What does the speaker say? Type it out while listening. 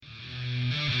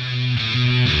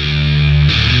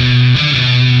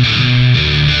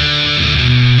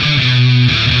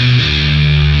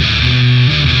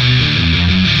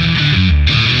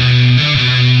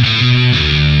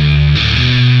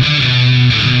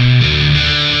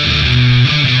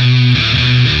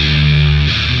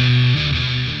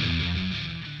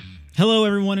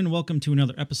welcome to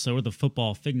another episode of the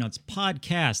Football Fig Nuts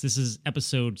podcast. This is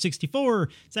episode 64.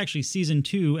 It's actually season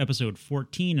 2, episode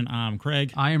 14, and I'm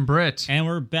Craig. I am Britt. And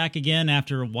we're back again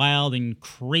after a wild and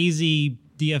crazy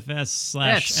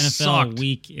DFS/NFL sucked.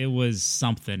 week. It was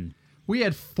something. We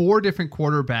had 4 different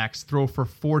quarterbacks throw for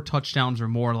 4 touchdowns or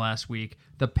more last week.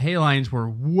 The pay lines were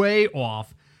way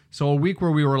off. So a week where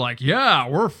we were like, yeah,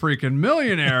 we're freaking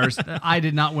millionaires. I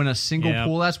did not win a single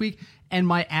pool last week. And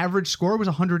my average score was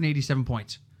 187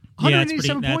 points.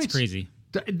 187 points. That's crazy.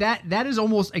 That is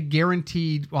almost a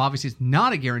guaranteed. Well, obviously it's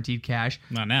not a guaranteed cash.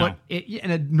 Not now. But in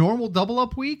a normal double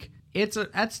up week, that's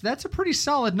a pretty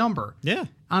solid number. Yeah.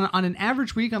 On an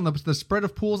average week on the spread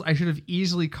of pools, I should have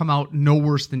easily come out no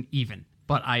worse than even.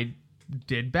 But I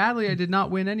did badly. I did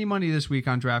not win any money this week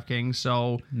on DraftKings.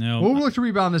 So we'll look to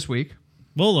rebound this week.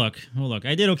 We'll look.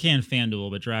 I did okay on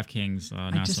FanDuel, but DraftKings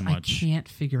not so much. I can't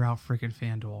figure out freaking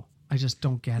FanDuel. I just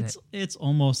don't get it. It's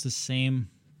almost the same,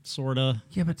 sorta.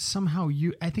 Yeah, but somehow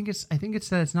I think it's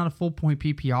that it's not a full point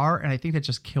PPR, and I think that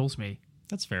just kills me.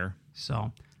 That's fair.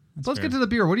 So let's get to the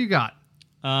beer. What do you got?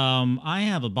 I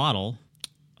have a bottle.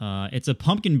 It's a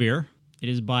pumpkin beer. It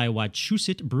is by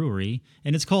Wachusett Brewery,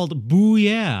 and it's called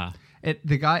Booyah.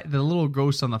 The little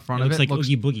ghost on the front of it looks like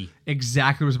Oogie Boogie.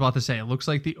 Exactly what I was about to say. It looks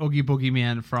like the Oogie Boogie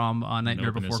Man from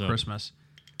Nightmare Before Christmas.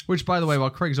 Which, by the way,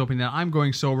 while Craig's opening that, I'm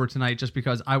going sober tonight just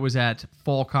because I was at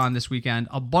FallCon this weekend.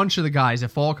 A bunch of the guys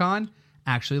at FallCon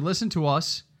actually listened to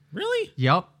us. Really?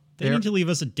 Yep. They need to leave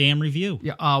us a damn review.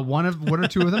 Yeah, one or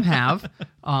two of them have.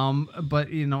 But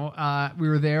we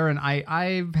were there, and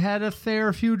I've had a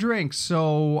fair few drinks,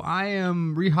 so I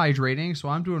am rehydrating. So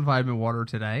I'm doing vitamin water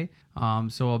today.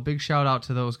 So a big shout out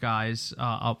to those guys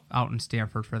out in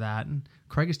Stanford for that. And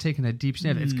Craig is taking a deep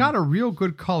sniff. It's got a real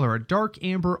good color, a dark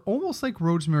amber, almost like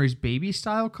Rosemary's Baby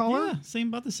style color. Yeah,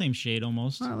 about the same shade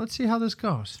almost. All right, let's see how this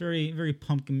goes. It's very, very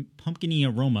pumpkin-y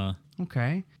aroma.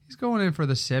 Okay. He's going in for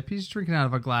the sip. He's drinking out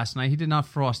of a glass tonight. He did not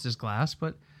frost his glass,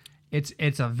 but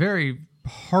it's a very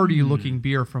hearty looking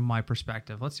beer from my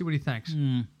perspective. Let's see what he thinks.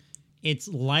 It's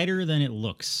lighter than it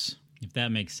looks, if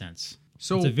that makes sense.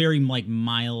 So it's a very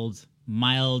mild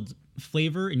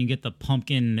flavor, and you get the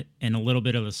pumpkin and a little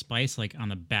bit of the spice on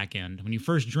the back end. When you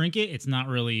first drink it, it's not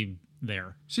really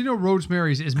there. So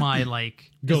Rosemary's is my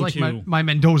go-to. my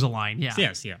Mendoza line. Yeah.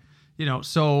 Yes, yeah.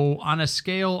 So on a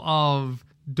scale of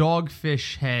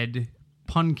Dogfish Head,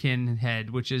 Pumpkin Head,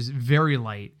 which is very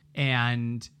light,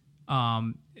 and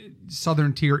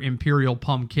Southern Tier Imperial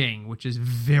Pumpkin, which is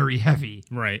very heavy.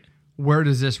 Right. Where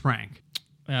does this rank?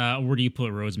 Where do you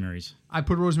put Rosemary's? I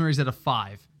put Rosemary's at a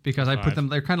 5 because I put them.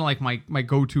 They're kind of like my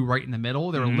go-to right in the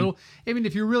middle. They're a little. I mean,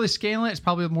 if you're really scaling it, it's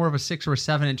probably more of a 6 or a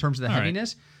 7 in terms of the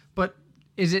heaviness. Right. But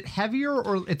is it heavier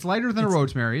or it's lighter than a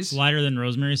Rosemary's? It's lighter than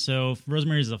Rosemary's. So if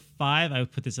Rosemary's is a 5, I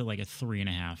would put this at a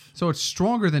 3.5. So it's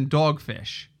stronger than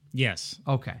Dogfish. Yes.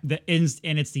 Okay.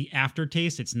 And it's the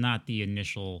aftertaste. It's not the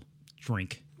initial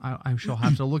drink. I shall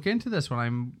have to look into this when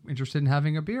I'm interested in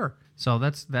having a beer. So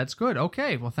that's good.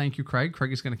 Okay. Well, thank you, Craig.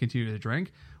 Craig is going to continue to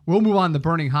drink. We'll move on to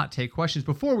burning hot take questions.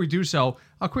 Before we do so,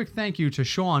 a quick thank you to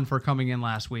Sean for coming in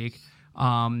last week.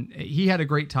 He had a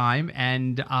great time,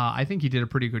 and I think he did a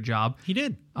pretty good job. He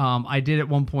did. I did at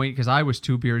one point, because I was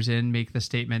 2 beers in, make the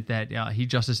statement that he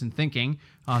just isn't thinking.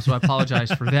 So I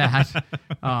apologize for that.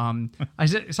 I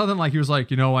said something like, he was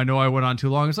like, I know I went on too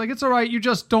long. It's like, it's all right. You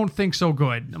just don't think so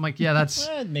good. I'm like, yeah, that's.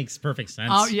 It makes perfect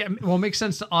sense. Yeah. Well, it makes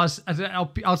sense to us. As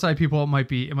outside people, it might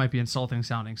be insulting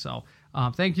sounding. So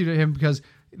thank you to him, because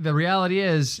the reality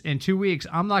is, in 2 weeks,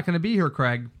 I'm not going to be here,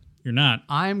 Craig. You're not.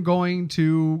 I'm going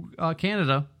to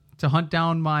Canada to hunt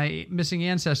down my missing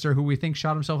ancestor who we think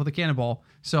shot himself with a cannonball.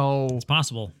 So it's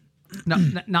possible.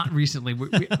 Not recently. We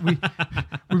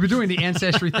were doing the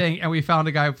ancestry thing, and we found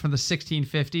a guy from the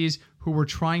 1650s who were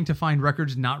trying to find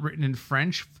records not written in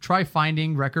French. Try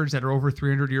finding records that are over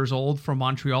 300 years old from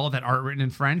Montreal that aren't written in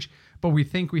French. But we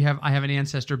think I have an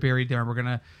ancestor buried there, and we're going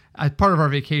to, as part of our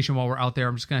vacation while we're out there,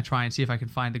 I'm just going to try and see if I can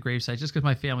find the gravesite, just because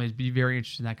my family would be very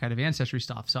interested in that kind of ancestry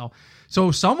stuff. So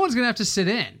someone's going to have to sit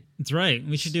in. That's right.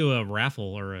 We should do a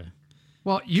raffle or a...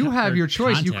 Well, you have your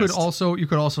choice. Contest. You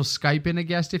could also Skype in a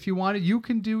guest if you wanted. You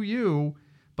can do you,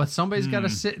 but somebody's got to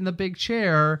sit in the big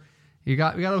chair. We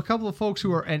got a couple of folks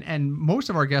who are, and most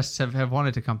of our guests have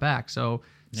wanted to come back. So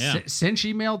Cinch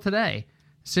emailed today.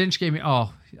 Cinch gave me,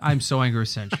 I'm so angry with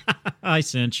Cinch. Hi,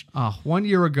 Cinch. 1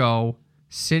 year ago,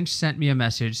 Cinch sent me a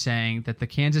message saying that the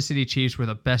Kansas City Chiefs were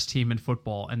the best team in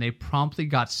football, and they promptly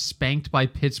got spanked by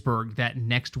Pittsburgh that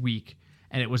next week,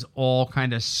 and it was all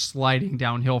kind of sliding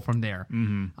downhill from there.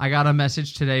 I got a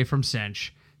message today from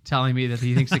Cinch telling me that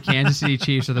he thinks the Kansas City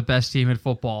Chiefs are the best team in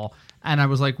football. And I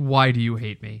was like, why do you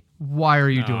hate me? Why are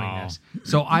you doing this?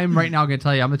 So I'm right now going to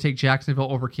tell you, I'm going to take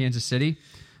Jacksonville over Kansas City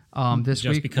this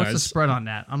week. Because. What's the spread on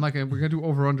that? We're going to do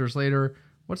over-unders later.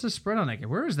 What's the spread on that game?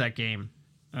 Where is that game?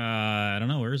 I don't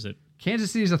know. Where is it?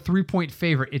 Kansas City is a 3-point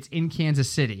favorite. It's in Kansas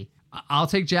City. I'll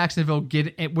take Jacksonville,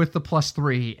 get it with the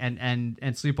 +3,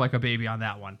 and sleep like a baby on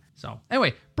that one. So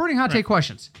anyway, burning hot take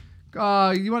questions. You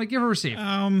want to give or receive?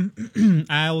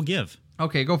 I will give.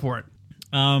 Okay, go for it.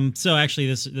 So actually,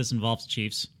 this involves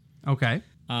Chiefs. Okay.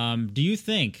 Do you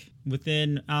think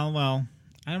within? Well,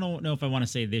 I don't know if I want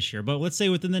to say this year, but let's say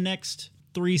within the next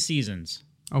 3 seasons.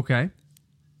 Okay.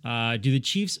 Do the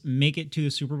Chiefs make it to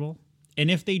the Super Bowl? And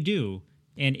if they do,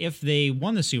 and if they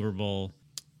won the Super Bowl,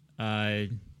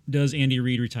 does Andy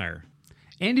Reid retire?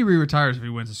 Andy Reid retires if he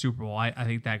wins the Super Bowl. I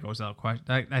think that goes without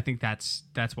question. I think that's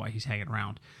why he's hanging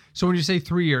around. So when you say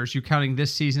 3 years, you counting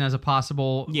this season as a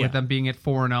possible with them being at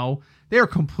 4-0. They are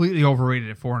completely overrated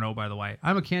at 4-0, by the way.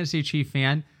 I'm a Kansas City Chief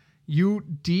fan.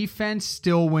 Defense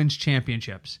still wins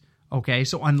championships. Okay,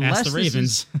 so unless Ask the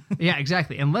Ravens. Yeah,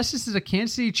 exactly. Unless this is a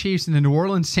Kansas City Chiefs and the New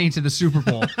Orleans Saints in the Super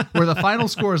Bowl, where the final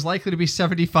score is likely to be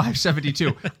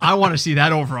 75-72, I want to see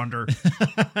that over/under.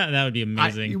 That would be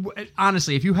amazing.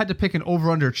 Honestly, if you had to pick an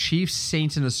over/under Chiefs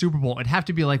Saints in the Super Bowl, it'd have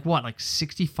to be like what, like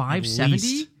 65,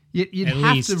 70? You'd at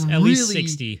have least, to at really, least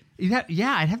 60.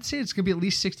 I'd have to say it's going to be at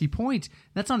least 60 points.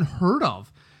 That's unheard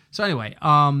of. So anyway,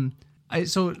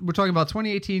 so we're talking about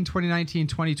 2018, 2019,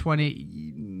 2020.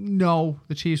 No,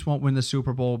 the Chiefs won't win the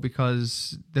Super Bowl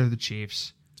because they're the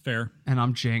Chiefs. It's fair. And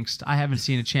I'm jinxed. I haven't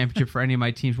seen a championship for any of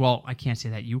my teams. Well, I can't say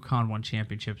that. UConn won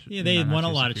championships. Yeah, they won a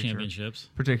lot of championships.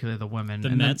 Particularly the women. The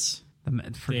Mets. The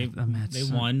Mets. They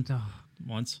won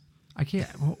once. I can't.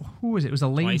 Who was it? It was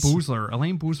Elaine Boozler.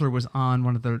 Elaine Boozler was on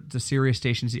one of the Sirius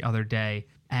stations the other day,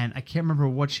 and I can't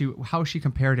remember how she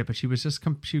compared it, but she was just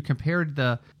she compared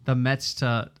the Mets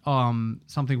to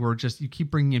something where just you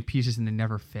keep bringing in pieces and they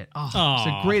never fit. It's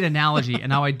a great analogy, and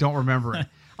now I don't remember it.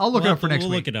 I'll look it up for next week.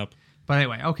 We'll look it up. But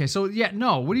anyway, okay. So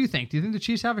what do you think? Do you think the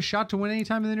Chiefs have a shot to win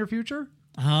anytime in the near future?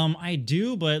 I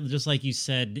do, but just like you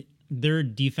said, their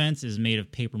defense is made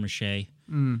of paper mache,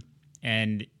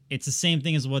 and it's the same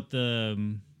thing as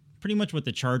pretty much what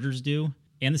the Chargers do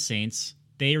and the Saints.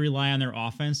 They rely on their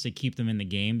offense to keep them in the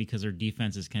game because their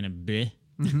defense is kind of bleh.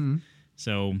 Mm-hmm.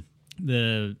 So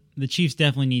the Chiefs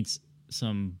definitely needs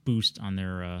some boost on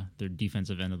their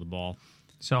defensive end of the ball.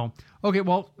 So, okay,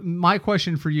 well, my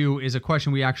question for you is a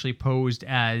question we actually posed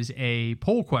as a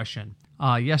poll question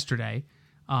yesterday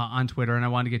on Twitter, and I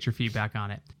wanted to get your feedback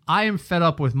on it. I am fed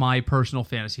up with my personal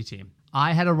fantasy team.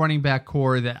 I had a running back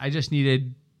core that I just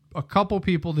needed a couple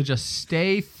people to just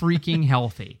stay freaking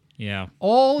healthy. Yeah.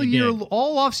 All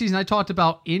offseason, I talked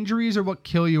about injuries are what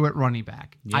kill you at running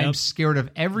back. Yep. I'm scared of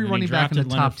every running back in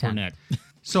the top 10.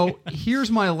 So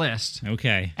here's my list.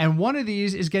 Okay. And one of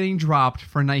these is getting dropped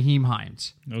for Nyheim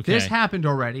Hines. Okay. This happened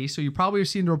already, so you probably have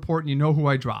seen the report and you know who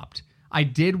I dropped. I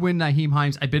did win Nyheim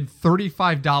Hines. I bid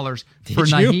 $35 for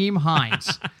Nyheim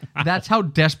Hines. That's how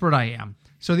desperate I am.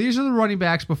 So these are the running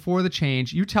backs before the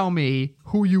change. You tell me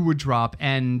who you would drop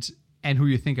and who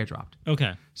you think I dropped.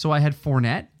 Okay. So I had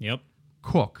Fournette. Yep.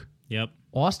 Cook. Yep.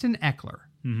 Austin Eckler.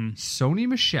 Mm-hmm. Sony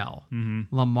Michel.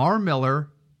 Mm-hmm. Lamar Miller.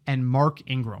 And Mark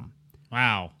Ingram.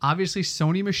 Wow. Obviously,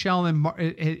 Sony Michel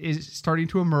is starting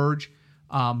to emerge.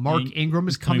 Mark Ingram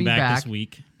is coming back this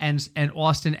week. And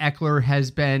Austin Eckler has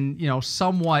been,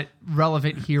 somewhat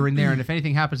relevant here and there. And if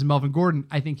anything happens to Melvin Gordon,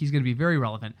 I think he's going to be very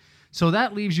relevant. So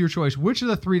that leaves your choice. Which of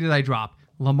the three did I drop?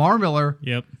 Lamar Miller,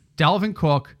 yep, Dalvin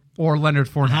Cook, or Leonard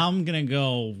Fournette? I'm going to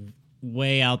go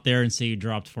way out there and say you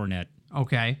dropped Fournette.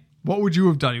 Okay. What would you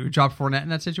have done? You would drop Fournette in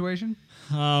that situation?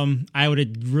 I would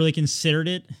have really considered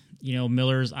it.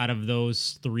 Miller's out of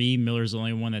those three. Miller's the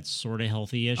only one that's sort of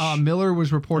healthy-ish. Miller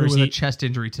was reported with a chest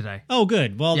injury today. Oh,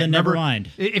 good. Well, then never mind.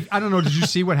 I don't know. Did you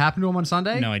see what happened to him on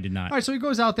Sunday? No, I did not. All right, so he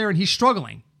goes out there and he's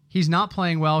struggling. He's not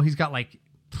playing well. He's got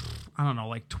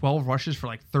 12 rushes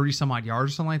for 30 some odd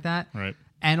yards or something like that. Right.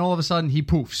 And all of a sudden he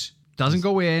poofs. Doesn't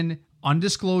go in.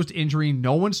 Undisclosed injury.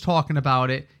 No one's talking about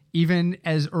it. Even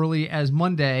as early as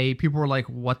Monday, people were like,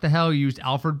 what the hell? You used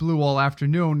Alfred Blue all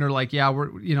afternoon. They're like, yeah,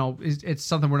 it's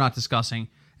something we're not discussing.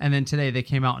 And then today they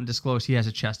came out and disclosed he has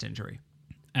a chest injury.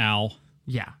 Ow.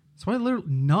 Yeah. So literally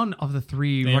none of the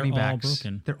three running backs.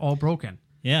 They're all broken.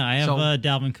 Yeah, I have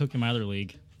Dalvin Cook in my other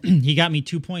league. He got me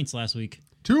 2 points last week.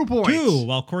 2 points.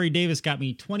 While Corey Davis got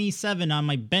me 27 on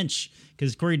my bench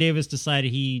because Corey Davis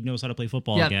decided he knows how to play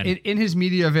football again. In his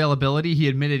media availability, he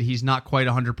admitted he's not quite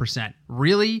 100%.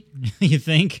 Really? You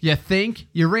think? You think?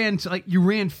 You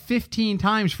ran 15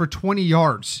 times for 20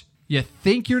 yards. You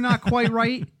think you're not quite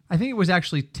right. I think it was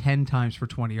actually 10 times for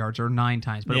 20 yards or 9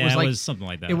 times, but it was something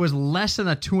like that. It was less than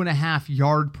a 2.5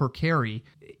 yard per carry.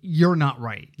 You're not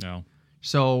right. No.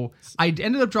 So I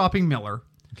ended up dropping Miller.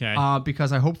 Okay.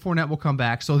 Because I hope Fournette will come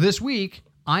back. So this week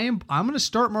I'm going to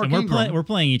start Mark Ingram. We're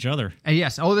playing each other.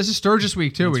 Yes. Oh, this is Sturgis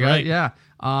week too. That's right. Yeah.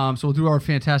 So we'll do our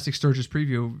fantastic Sturgis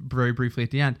preview very briefly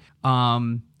at the end.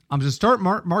 I'm going to start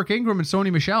Mark Ingram and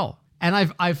Sony Michel.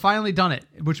 And I've finally done it,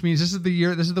 which means this is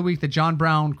the week that John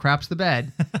Brown craps the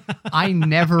bed. I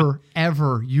never,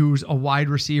 ever use a wide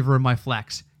receiver in my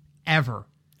flex. Ever.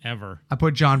 I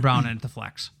put John Brown in at the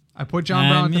flex. I put John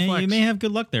Brown at the flex. You may have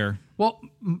good luck there. Well,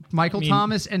 Michael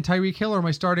Thomas and Tyreek Hill are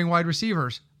my starting wide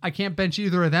receivers. I can't bench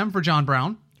either of them for John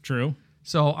Brown. True.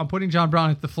 So I'm putting John Brown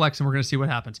at the flex, and we're going to see what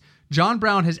happens. John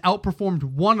Brown has outperformed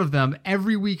one of them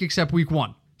every week except week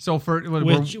 1. So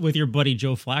with your buddy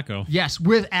Joe Flacco. Yes,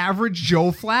 with average Joe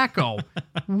Flacco.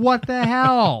 What the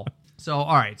hell? So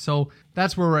all right, so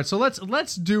that's where we're at. So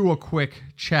let's do a quick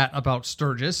chat about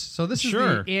Sturgis. So this is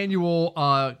the annual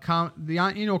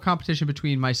annual competition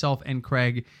between myself and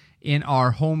Craig in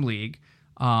our home league,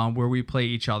 where we play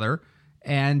each other,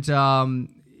 and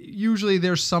usually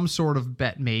there's some sort of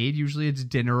bet made. Usually it's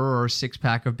dinner or a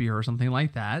 6-pack of beer or something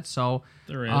like that. So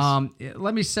there is.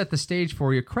 Let me set the stage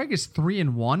for you. Craig is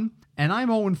 3-1, and I'm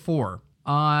 0-4.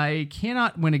 I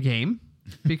cannot win a game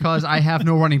because I have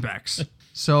no running backs.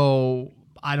 So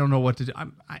I don't know what to do.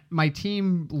 My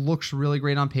team looks really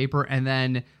great on paper, and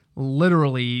then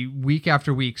literally week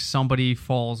after week, somebody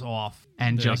falls off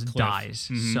and just dies.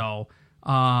 Mm-hmm.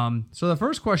 So the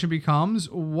first question becomes,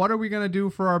 what are we going to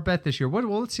do for our bet this year?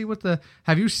 Well, let's see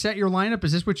have you set your lineup?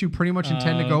 Is this what you pretty much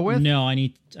intend to go with? No, I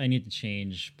need to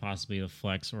change possibly a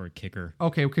flex or a kicker.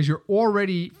 Okay, because you're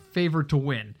already favored to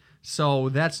win. So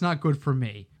that's not good for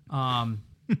me.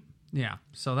 Yeah,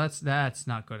 so that's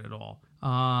not good at all.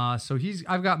 So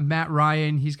I've got Matt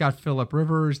Ryan. He's got Phillip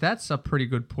Rivers. That's a pretty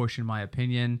good push in my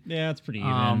opinion. Yeah, it's pretty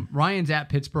even. Ryan's at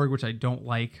Pittsburgh, which I don't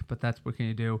like, but that's what can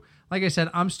you do. Like I said,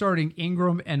 I'm starting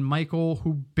Ingram and Michael,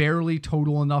 who barely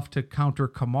total enough to counter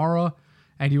Kamara,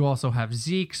 and you also have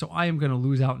Zeke, so I am going to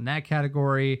lose out in that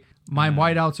category. I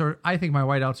think my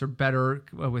wideouts are better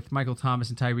with Michael Thomas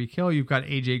and Tyreek Hill. You've got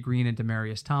AJ Green and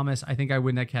Demaryius Thomas. I think I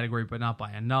win that category, but not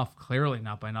by enough. Clearly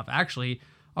not by enough. Actually,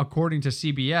 according to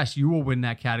CBS, you will win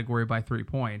that category by 3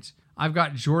 points. I've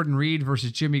got Jordan Reed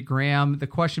versus Jimmy Graham. The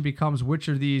question becomes, which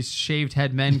of these shaved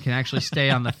head men can actually stay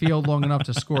on the field long enough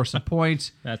to score some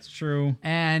points? That's true.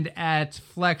 And at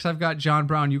flex, I've got John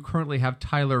Brown. You currently have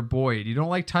Tyler Boyd. You don't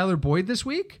like Tyler Boyd this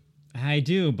week? I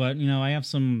do, but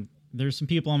there's some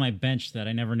people on my bench that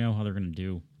I never know how they're going to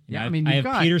do. Yeah, I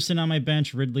have Peterson on my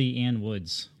bench, Ridley and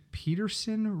Woods.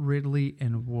 Peterson, Ridley,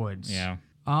 and Woods. Yeah.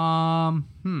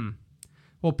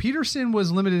 Well, Peterson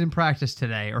was limited in practice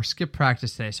today, or skipped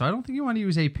practice today, so I don't think you want to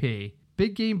use AP.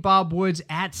 Big game Bob Woods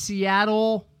at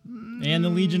Seattle. And the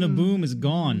Legion of Boom is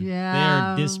gone. Yeah. They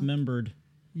are dismembered.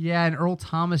 Yeah, and Earl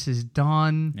Thomas is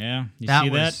done. Yeah, see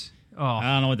that? Oh.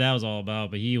 I don't know what that was all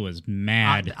about, but he was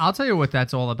mad. I'll tell you what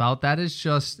that's all about. That is a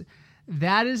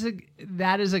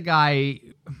guy.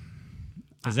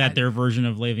 Is that their version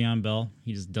of Le'Veon Bell?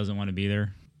 He just doesn't want to be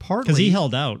there. Partly because he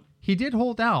held out. He did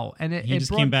hold out, and he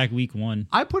just came back week 1.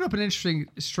 I put up an interesting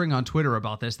string on Twitter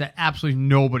about this that absolutely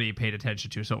nobody paid attention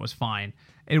to, so it was fine.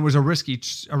 It was a risky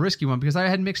one because I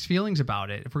had mixed feelings about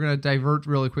it. If we're going to divert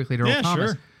really quickly to Earl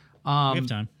Thomas, sure. We have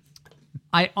time.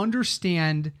 I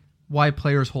understand why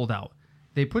players hold out.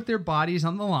 They put their bodies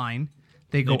on the line.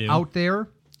 They go out there,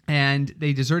 and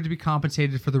they deserve to be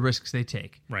compensated for the risks they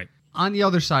take. Right. On the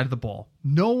other side of the ball,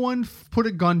 no one put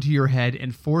a gun to your head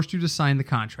and forced you to sign the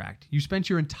contract. You spent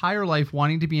your entire life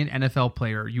wanting to be an NFL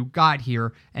player. You got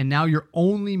here, and now you're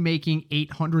only making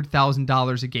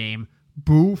 $800,000 a game.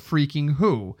 Boo freaking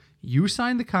who? You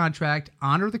signed the contract,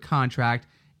 honor the contract.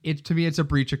 To me, it's a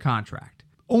breach of contract.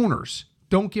 Owners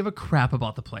don't give a crap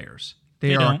about the players.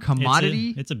 They are a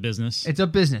commodity. It's a business. It's a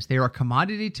business. They are a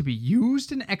commodity to be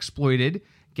used and exploited.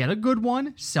 Get a good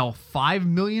one, sell 5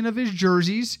 million of his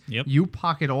jerseys, Yep. You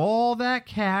pocket all that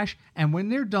cash, and when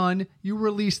they're done, you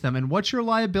release them. And what's your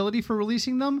liability for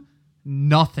releasing them?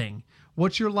 Nothing.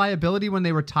 What's your liability when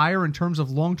they retire in terms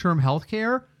of long-term health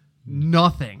care?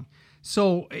 Nothing.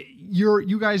 So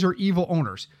you guys are evil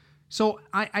owners. So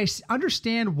I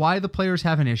understand why the players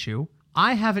have an issue.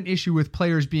 I have an issue with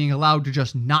players being allowed to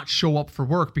just not show up for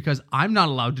work because I'm not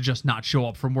allowed to just not show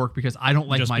up from work because I don't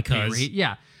like Just my pay because. rate.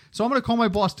 Yeah. So I'm going to call my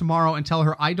boss tomorrow and tell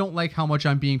her I don't like how much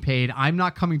I'm being paid. I'm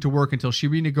not coming to work until she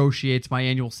renegotiates my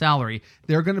annual salary.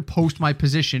 They're going to post my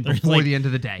position before the end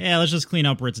of the day. Yeah, let's just clean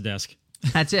up Britt's desk.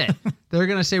 That's it. They're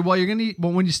going to say, well,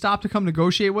 when you stop to come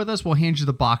negotiate with us, we'll hand you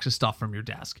the box of stuff from your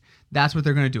desk. That's what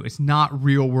they're going to do. It's not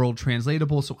real world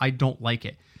translatable, so I don't like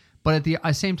it. But at the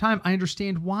same time, I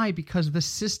understand why, because the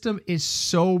system is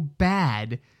so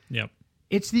bad. Yep.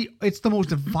 It's the most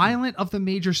violent of the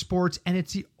major sports, and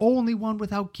it's the only one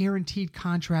without guaranteed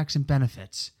contracts and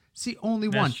benefits. It's the only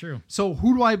one. That's true. So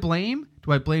who do I blame?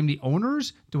 Do I blame the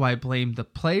owners? Do I blame the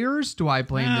players? Do I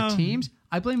blame the teams?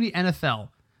 I blame the NFL.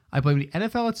 I blame the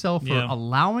NFL itself for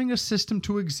allowing a system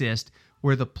to exist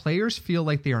where the players feel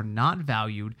like they are not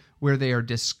valued, where they are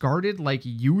discarded like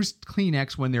used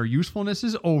Kleenex when their usefulness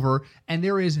is over, and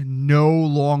there is no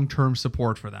long-term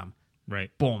support for them.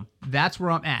 Right. Boom. That's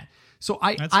where I'm at. So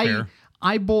That's fair.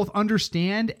 I both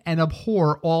understand and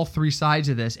abhor all three sides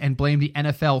of this and blame the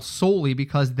NFL solely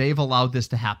because they've allowed this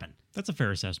to happen. That's a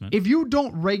fair assessment. If you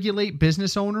don't regulate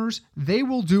business owners, they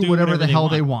will do whatever the hell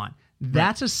they want.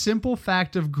 That's a simple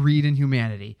fact of greed and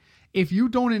humanity. If you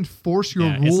don't enforce your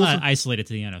rules... It's not isolated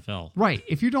to the NFL. Right.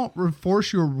 If you don't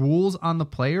enforce your rules on the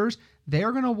players,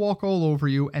 they're going to walk all over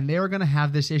you, and they're going to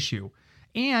have this issue.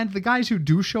 And the guys who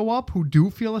do show up, who do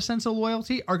feel a sense of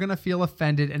loyalty, are going to feel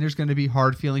offended, and there's going to be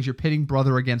hard feelings. You're pitting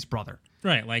brother against brother.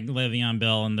 Right, like Le'Veon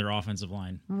Bell and their offensive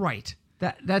line. Right.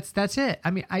 That's it.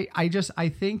 I mean, I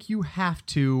think you have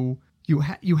to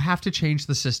change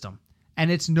the system. And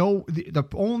it's the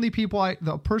only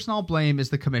the person I'll blame is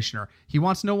the commissioner. He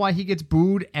wants to know why he gets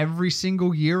booed every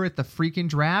single year at the freaking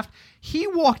draft. He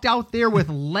walked out there with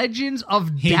legends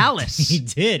of Dallas. He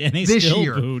did, and they this still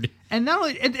year. booed. And not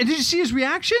only, and did you see his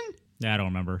reaction? I don't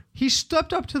remember. He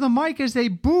stepped up to the mic as they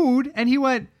booed, and he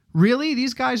went, "Really?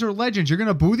 These guys are legends. You're going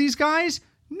to boo these guys?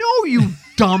 No, you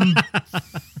dumb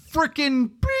freaking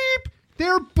beep.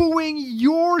 They're booing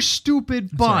your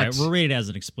stupid butt." Right. We're rated as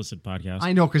an explicit podcast.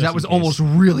 I know, because that was almost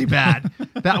really bad.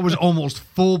 That was almost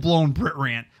full-blown Brit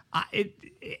rant.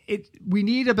 We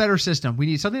need a better system. We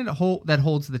need something that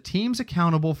holds the teams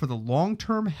accountable for the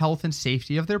long-term health and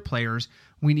safety of their players.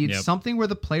 We need something where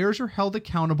the players are held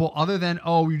accountable other than,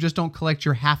 you just don't collect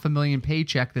your $500,000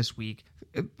 paycheck this week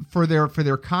for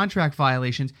their contract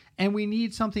violations. And we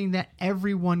need something that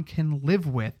everyone can live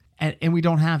with, and we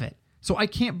don't have it. So I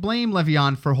can't blame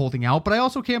Le'Veon for holding out, but I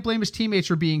also can't blame his teammates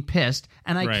for being pissed,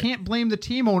 and I can't blame the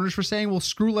team owners for saying, well,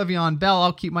 screw Le'Veon Bell,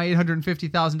 I'll keep my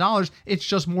 $850,000. It's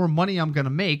just more money I'm going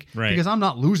to make because I'm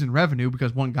not losing revenue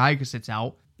because one guy sits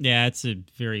out. Yeah, it's a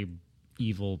very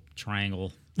evil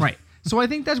triangle. Right. So I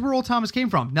think that's where Earl Thomas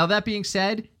came from. Now, that being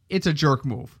said, it's a jerk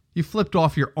move. You flipped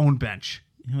off your own bench.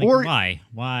 Like, why?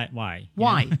 Why?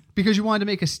 Yeah. Because you wanted to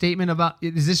make a statement about,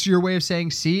 is this your way of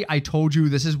saying, see, I told you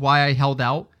this is why I held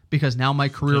out? Because now my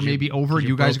career may be over.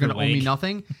 You guys are going to owe me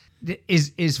nothing.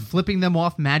 Is flipping them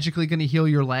off magically going to heal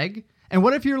your leg? And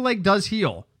what if your leg does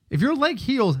heal? If your leg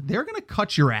heals, they're going to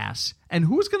cut your ass. And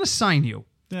who's going to sign you?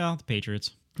 Yeah, the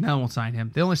Patriots. No one will sign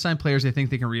him. They only sign players they think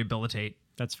they can rehabilitate.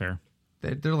 That's fair.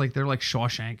 They're like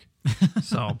Shawshank.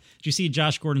 So, did you see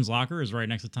Josh Gordon's locker is right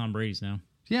next to Tom Brady's now?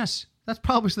 Yes, that's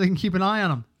probably so they can keep an eye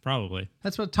on him. Probably.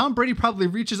 That's what Tom Brady probably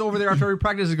reaches over there after every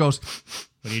practice and goes,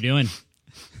 "What are you doing?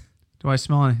 Do I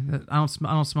smell any? I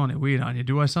don't smell any weed on you,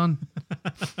 do I, son?"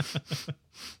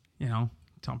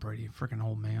 Tom Brady, freaking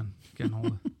old man, getting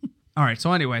old. All right.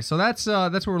 So anyway, that's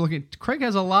what we're looking at. Craig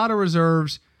has a lot of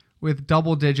reserves with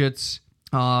double digits.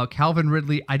 Calvin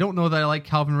Ridley. I don't know that I like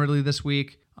Calvin Ridley this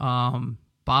week.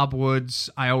 Bob Woods.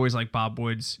 I always like Bob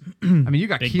Woods. I mean, you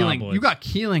got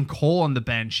Keelan Cole on the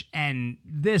bench, and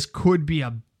this could be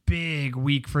a big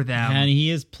week for them. And he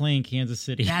is playing Kansas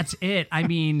City. That's it. I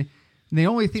mean, the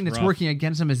only thing that's working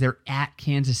against them is they're at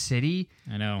Kansas City.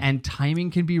 I know. And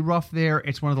timing can be rough there.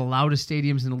 It's one of the loudest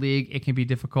stadiums in the league. It can be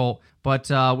difficult. But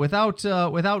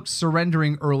without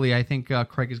surrendering early, I think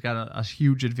Craig has got a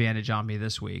huge advantage on me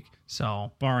this week.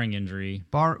 So barring injury.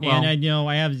 And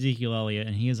I have Ezekiel Elliott,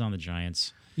 and he is on the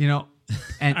Giants.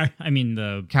 And I mean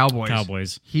the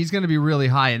Cowboys. He's going to be really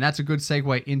high, and that's a good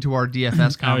segue into our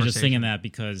DFS conversation. I was just thinking that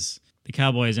because the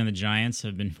Cowboys and the Giants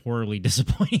have been horribly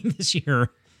disappointing this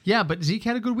year. Yeah, but Zeke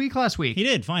had a good week last week. He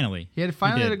did, finally. He had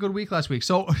a good week last week.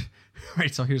 So,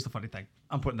 right, so here's the funny thing.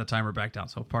 I'm putting the timer back down,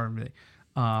 so pardon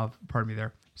me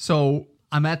there. So,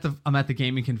 I'm at the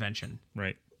gaming convention.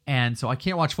 Right. And so I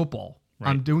can't watch football. Right.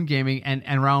 I'm doing gaming, and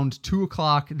around 2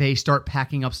 o'clock, they start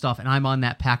packing up stuff, and I'm on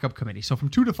that pack-up committee. So from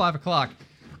 2 to 5 o'clock,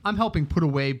 I'm helping put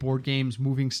away board games,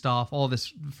 moving stuff, all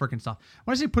this freaking stuff.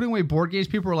 When I say putting away board games,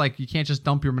 people are like, you can't just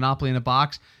dump your Monopoly in a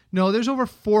box. No, there's over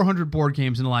 400 board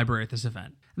games in the library at this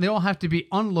event. And they all have to be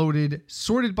unloaded,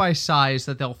 sorted by size,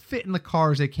 so that they'll fit in the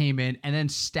cars they came in, and then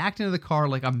stacked into the car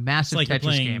like a massive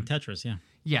Tetris game. Tetris, yeah.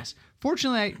 Yes.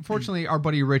 Fortunately, our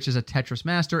buddy Rich is a Tetris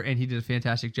master, and he did a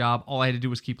fantastic job. All I had to do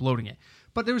was keep loading it.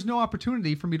 But there was no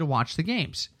opportunity for me to watch the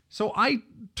games. So I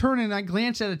turn and I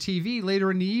glance at a TV later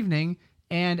in the evening,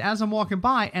 and as I'm walking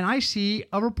by, and I see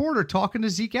a reporter talking to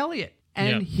Zeke Elliott.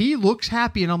 And he looks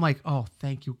happy, and I'm like, oh,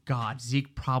 thank you, God.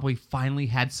 Zeke probably finally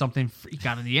had something. He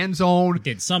got in the end zone.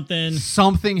 Did something.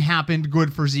 Something happened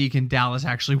good for Zeke, and Dallas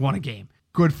actually won a game.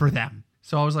 Good for them.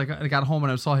 So I was like, I got home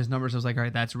and I saw his numbers. I was like, all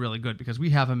right, that's really good because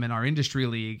we have him in our industry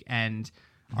league, and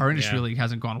our industry league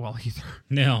hasn't gone well either.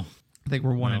 No. I think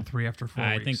we're 1-3 after 4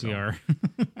 weeks. I think we are.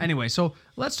 Anyway, so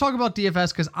let's talk about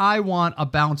DFS because I want a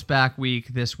bounce back week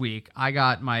this week. I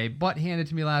got my butt handed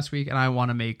to me last week, and I want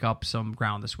to make up some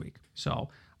ground this week. So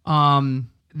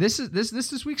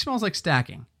this week smells like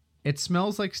stacking. It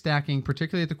smells like stacking,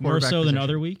 particularly at the quarterback More so position. than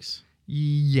other weeks?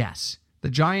 Yes. The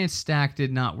Giants stack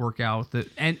did not work out.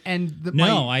 I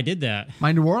did that.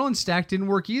 My New Orleans stack didn't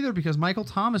work either because Michael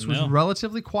Thomas was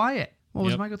relatively quiet. What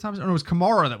was Michael Thomas? Oh, no, it was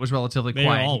Kamara that was relatively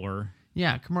quiet. They all were.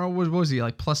 Yeah, Kamara was, what was he,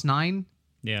 like +9?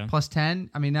 Yeah. +10?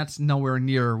 I mean, that's nowhere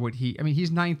near what he's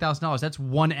 $9,000. That's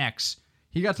 1x.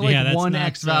 He got to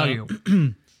 1x value.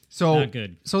 So, not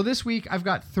good. So this week, I've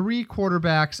got 3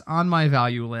 quarterbacks on my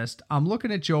value list. I'm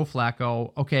looking at Joe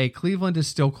Flacco. Okay, Cleveland is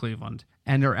still Cleveland,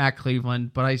 and they're at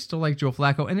Cleveland, but I still like Joe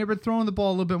Flacco, and they've been throwing the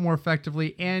ball a little bit more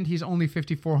effectively, and he's only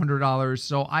 $5,400,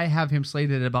 so I have him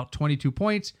slated at about 22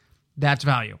 points. That's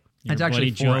value. Your That's actually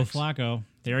buddy 4x. Joe Flacco.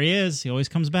 There he is. He always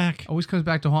comes back. Always comes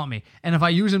back to haunt me. And if I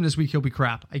use him this week, he'll be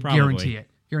crap. I guarantee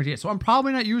it. So I'm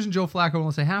probably not using Joe Flacco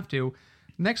unless I have to.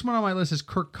 Next one on my list is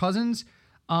Kirk Cousins.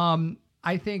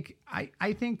 I think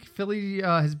Philly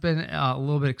has been a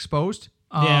little bit exposed.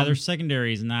 Their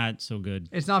secondary is not so good.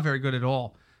 It's not very good at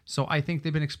all. So I think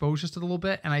they've been exposed just a little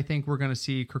bit, and I think we're going to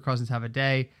see Kirk Cousins have a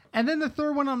day. And then the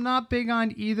third one I'm not big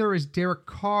on either is Derek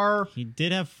Carr. He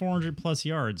did have 400-plus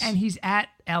yards. And he's at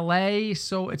L.A.,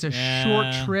 so it's a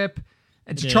short trip.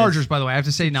 It's the Chargers, by the way. I have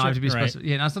to say now. I have to be specific.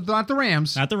 Yeah, not the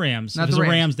Rams. Not the Rams. Because the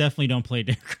Rams definitely don't play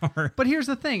Derek Carr. But here's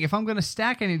the thing. If I'm going to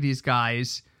stack any of these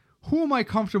guys, who am I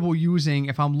comfortable using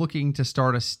if I'm looking to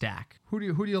start a stack? Who do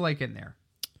you like in there?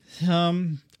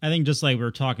 I think just like we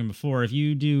were talking before, if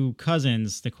you do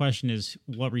Cousins, the question is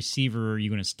what receiver are you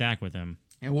going to stack with him?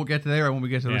 And we'll get to there when we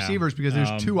get to the receivers because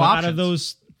there's 2 options. Out of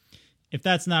those, if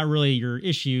that's not really your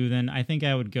issue, then I think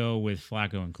I would go with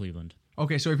Flacco in Cleveland.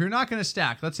 Okay, so if you're not going to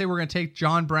stack, let's say we're going to take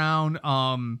John Brown,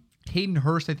 Hayden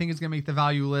Hurst, I think is going to make the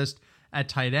value list at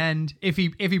tight end. If he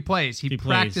plays. He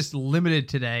practiced limited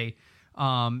today,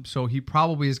 so he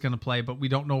probably is going to play, but we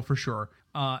don't know for sure.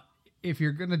 If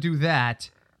you're going to do that,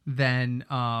 then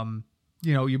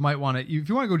you might want to. If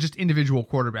you want to go just individual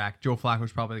quarterback, Joe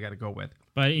Flacco's probably the guy to go with.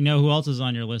 But you know who else is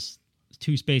on your list?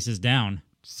 2 spaces down.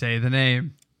 Say the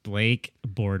name. Blake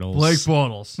Bortles.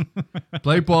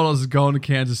 Blake Bortles is going to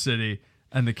Kansas City,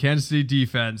 and the Kansas City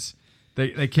defense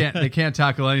they can't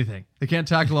tackle anything. They can't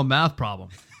tackle a math problem.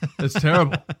 It's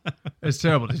terrible. It's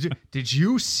terrible. Did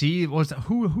you see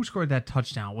who scored that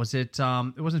touchdown? Was it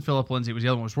wasn't Phillip Lindsay, it was the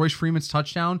other one. It was Royce Freeman's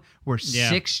touchdown where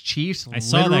 6 Chiefs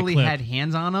literally had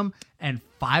hands on them, and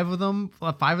 5 of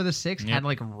the 6 had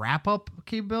like wrap up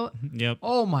capability. Yep.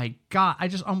 Oh my God. I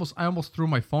almost threw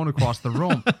my phone across the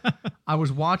room. I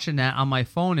was watching that on my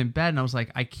phone in bed, and I was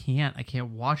like, I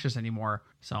can't watch this anymore.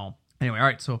 So anyway, all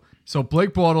right. So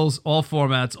Blake Bortles, all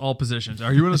formats, all positions.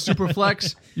 Are you in a super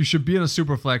flex? You should be in a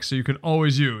super flex, so you can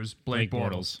always use Blake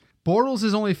Bortles. Bortles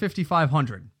is only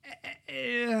 5,500.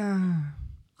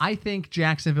 I think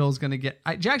Jacksonville is going to get.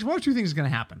 One of 2 things is going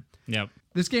to happen. Yep.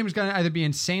 This game is going to either be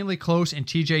insanely close, and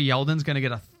TJ Yeldon's going to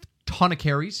get a ton of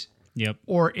carries. Yep.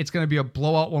 Or it's going to be a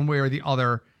blowout one way or the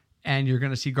other, and you're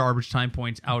going to see garbage time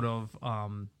points out of.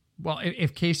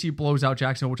 If KC blows out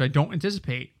Jacksonville, which I don't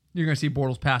anticipate, you're going to see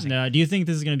Bortles passing. Now, do you think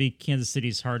this is going to be Kansas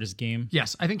City's hardest game?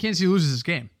 Yes, I think Kansas City loses this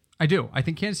game. I do. I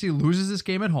think Kansas City loses this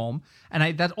game at home,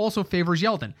 and that also favors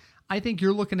Yeldon. I think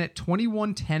you're looking at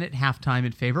 21-10 at halftime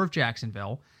in favor of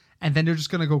Jacksonville, and then they're just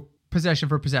going to go possession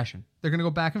for possession. They're going to go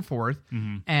back and forth,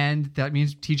 and that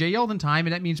means TJ Yeldon time,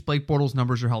 and that means Blake Bortles'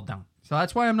 numbers are held down. So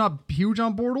that's why I'm not huge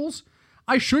on Bortles.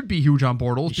 I should be huge on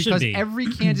Bortles because every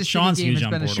Kansas City game has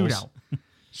been a shootout.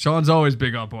 Sean's always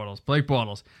big on Bortles. Blake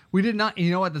Bortles. We did not.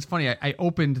 You know what? That's funny. I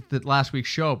opened the last week's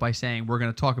show by saying we're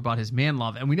going to talk about his man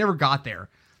love, and we never got there.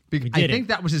 I think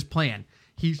that was his plan.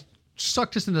 He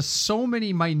sucked us into so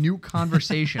many minute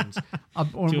conversations to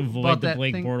avoid the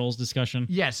Blake Bortles discussion.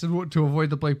 Yes, to avoid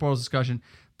the Blake Bortles discussion.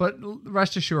 But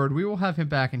rest assured, we will have him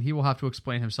back, and he will have to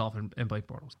explain himself in Blake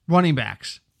Bortles. Running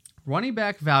backs. Running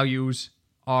back values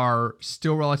are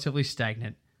still relatively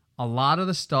stagnant. A lot of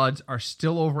the studs are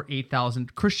still over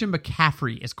 8,000. Christian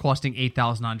McCaffrey is costing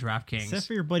 8,000 on DraftKings. Except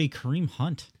for your buddy Kareem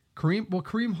Hunt.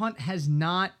 Kareem Hunt has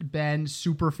not been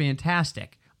super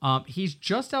fantastic. He's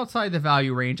just outside the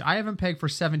value range. I have him pegged for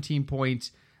 17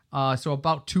 points, so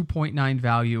about 2.9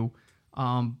 value.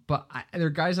 But there are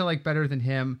guys I like better than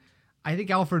him. I think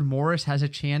Alfred Morris has a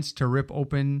chance to rip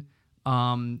open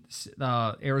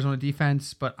the Arizona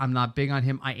defense, but I'm not big on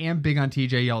him. I am big on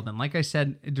TJ Yeldon. Like I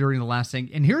said during the last thing,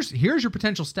 and here's your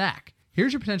potential stack.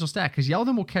 Here's your potential stack, because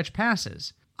Yeldon will catch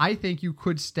passes. I think you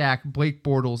could stack Blake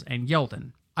Bortles and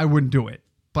Yeldon. I wouldn't do it,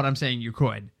 but I'm saying you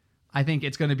could. I think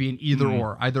it's going to be an either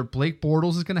or. Either Blake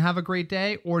Bortles is going to have a great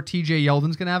day, or TJ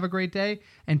Yeldon's going to have a great day.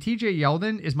 And TJ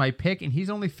Yeldon is my pick, and he's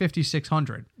only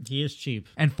 5,600. He is cheap.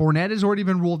 And Fournette has already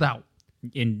been ruled out.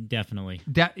 Indefinitely.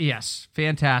 Yes,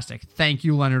 fantastic. Thank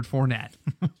you, Leonard Fournette.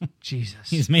 Jesus.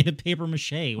 He's made of paper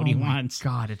mache. What do you want?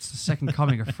 God, it's the second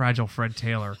coming of Fragile Fred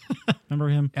Taylor. Remember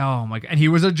him? Oh, my God. And he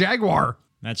was a Jaguar.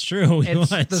 That's true. He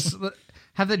was.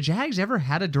 Have the Jags ever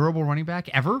had a durable running back,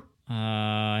 ever?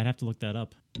 I'd have to look that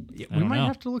up. We might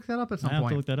have to look that up at some point. I have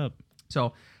to look that up.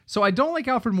 So I don't like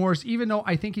Alfred Morris, even though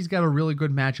I think he's got a really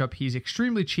good matchup. He's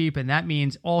extremely cheap, and that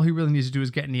means all he really needs to do is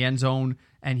get in the end zone,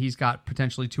 and he's got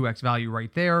potentially 2x value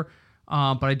right there.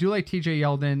 But I do like TJ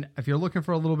Yeldon. If you're looking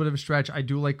for a little bit of a stretch, I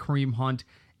do like Kareem Hunt.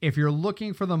 If you're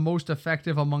looking for the most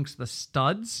effective amongst the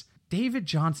studs, David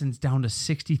Johnson's down to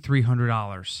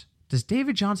 $6,300. Does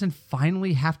David Johnson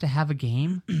finally have to have a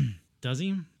game? Does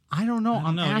he? I don't know.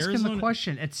 I'm asking the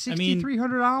question. At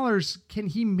 $6,300, can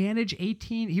he manage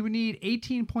 18? He would need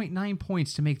 18.9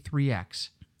 points to make 3x.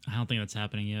 I don't think that's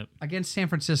happening yet. Against San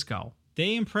Francisco.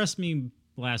 They impressed me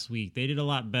last week. They did a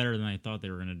lot better than I thought they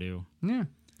were going to do. Yeah.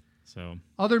 So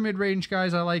other mid-range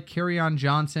guys I like, Kerryon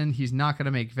Johnson. He's not going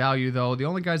to make value, though. The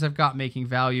only guys I've got making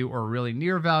value or really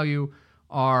near value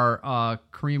are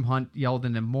Kareem Hunt,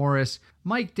 Yeldon, and Morris.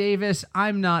 Mike Davis,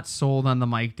 I'm not sold on the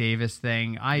Mike Davis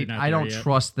thing. I don't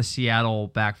trust the Seattle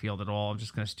backfield at all. I'm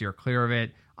just going to steer clear of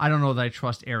it. I don't know that I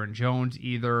trust Aaron Jones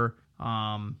either.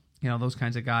 Those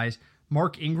kinds of guys.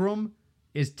 Mark Ingram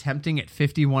is tempting at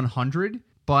 5,100,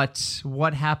 but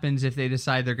what happens if they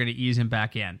decide they're going to ease him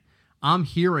back in? I'm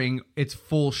hearing it's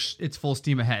full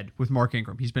steam ahead with Mark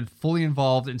Ingram. He's been fully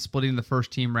involved in splitting the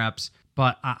first team reps,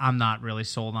 but I'm not really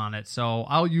sold on it. So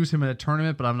I'll use him in a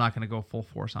tournament, but I'm not going to go full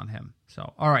force on him.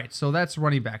 So, all right. So that's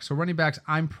running back. So running backs,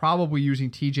 I'm probably using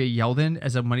TJ Yeldon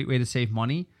as a way to save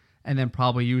money, and then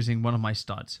probably using one of my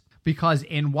studs. Because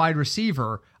in wide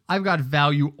receiver, I've got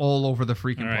value all over the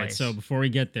freaking place. All right. So before we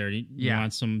get there, you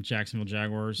want some Jacksonville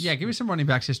Jaguars? Yeah, give me some running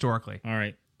backs historically. All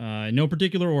right. No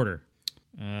particular order.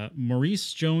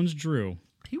 Maurice Jones-Drew.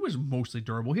 He was mostly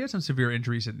durable. He had some severe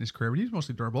injuries in his career, but he was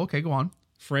mostly durable. Okay, go on.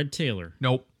 Fred Taylor.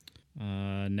 Nope.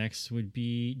 Next would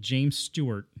be James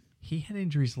Stewart. He had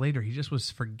injuries later. He just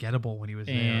was forgettable when he was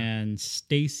there. And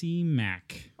Stacey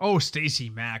Mack. Oh, Stacey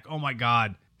Mack. Oh, my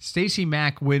God. Stacey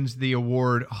Mack wins the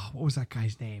award. Oh, what was that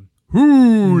guy's name?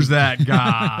 Who's that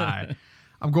guy?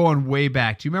 I'm going way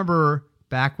back. Do you remember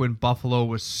back when Buffalo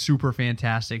was super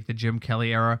fantastic, the Jim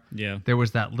Kelly era? Yeah. There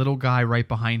was that little guy right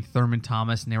behind Thurman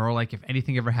Thomas, and they were like, if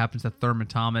anything ever happens to Thurman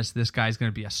Thomas, this guy's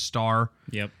going to be a star.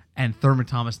 Yep. And Thurman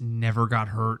Thomas never got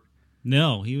hurt.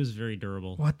 No, he was very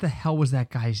durable. What the hell was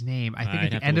that guy's name? I think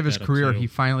at the end of his career, he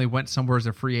finally went somewhere as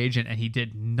a free agent, and he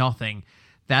did nothing.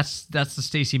 That's the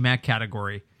Stacey Mack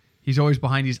category. He's always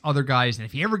behind these other guys, and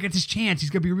if he ever gets his chance, he's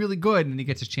going to be really good, and he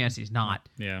gets his chance, he's not.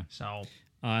 Yeah. So,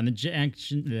 and the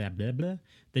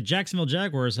Jacksonville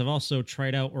Jaguars have also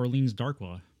tried out Orleans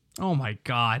Darkwa. Oh, my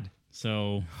God.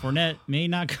 So Fournette may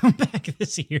not come back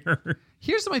this year.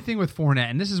 Here's my thing with Fournette,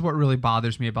 and this is what really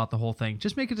bothers me about the whole thing.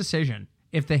 Just make a decision.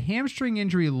 If the hamstring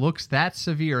injury looks that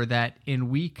severe that in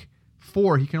week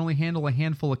 4 he can only handle a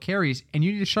handful of carries and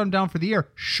you need to shut him down for the year,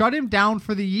 shut him down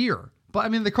for the year. But, I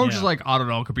mean, the coach is like, I don't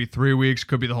know, it could be 3 weeks,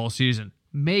 could be the whole season.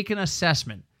 Make an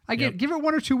assessment. Give it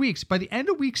 1 or 2 weeks. By the end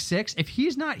of week 6, if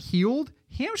he's not healed,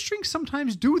 hamstrings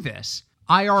sometimes do this.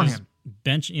 IR him.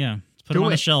 Bench, put him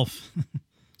on the shelf.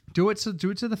 Do it so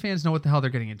the fans know what the hell they're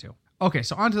getting into. Okay,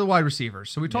 so on to the wide receivers.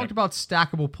 So we talked about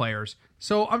stackable players.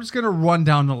 So I'm just going to run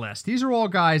down the list. These are all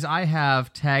guys I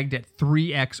have tagged at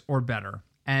 3x or better.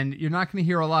 And you're not going to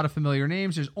hear a lot of familiar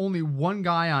names. There's only one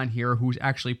guy on here who's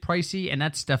actually pricey, and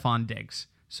that's Stephon Diggs.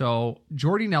 So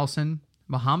Jordy Nelson,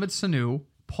 Mohamed Sanu,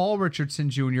 Paul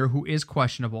Richardson Jr., who is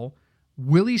questionable,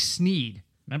 Willie Snead.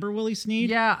 Remember Willie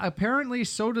Snead? Yeah, apparently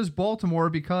so does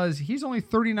Baltimore because he's only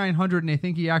 3,900, and they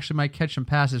think he actually might catch some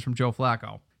passes from Joe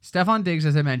Flacco. Stephon Diggs,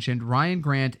 as I mentioned, Ryan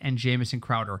Grant, and Jamison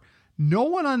Crowder. No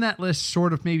one on that list,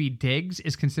 sort of maybe Diggs,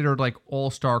 is considered like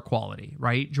all-star quality,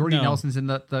 right? Jordy Nelson's in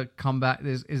the comeback,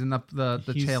 is in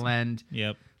the tail end.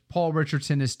 Yep. Paul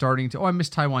Richardson is starting to... Oh, I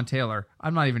missed Tywan Taylor.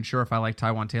 I'm not even sure if I like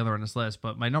Tywan Taylor on this list,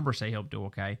 but my numbers say he'll do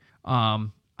okay.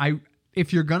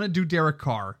 If you're going to do Derek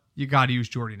Carr, you got to use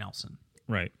Jordy Nelson.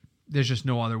 Right. There's just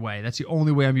no other way. That's the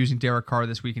only way I'm using Derek Carr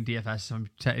this week in DFS. So I'm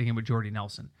taking him with Jordy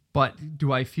Nelson. But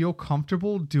do I feel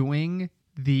comfortable doing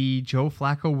the Joe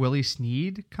Flacco, Willie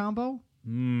Snead combo?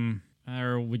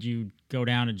 Or would you go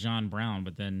down to John Brown,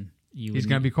 but then he's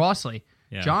going to be costly.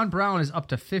 Yeah. John Brown is up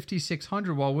to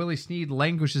 5,600 while Willie Snead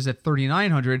languishes at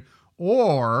 3,900.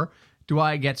 Or do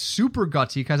I get super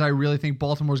gutsy because I really think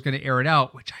Baltimore's going to air it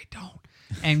out, which I don't,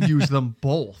 and use them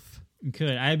both? You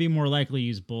could. I'd be more likely to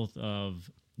use both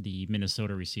of the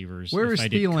Minnesota receivers. Where is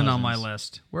Thielen on my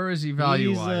list? Where is he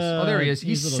value-wise? There he is.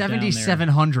 He's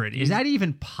 7,700. Is that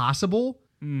even possible?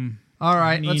 All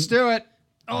right, let's do it.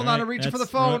 Hold on, I'm reaching for the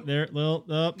phone. There we go.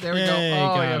 Oh,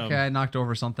 okay, I knocked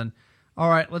over something. All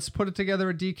right, let's put it together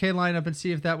a DK lineup and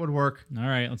see if that would work. All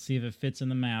right, let's see if it fits in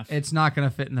the math. It's not going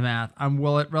to fit in the math. I'm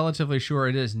relatively sure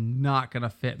it is not going to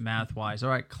fit math-wise. All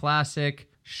right, classic.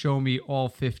 Show me all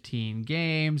 15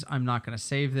 games. I'm not going to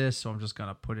save this, so I'm just going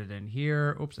to put it in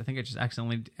here. Oops, I think I just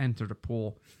accidentally entered a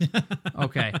pool.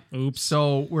 Okay. Oops.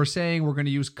 So we're saying we're going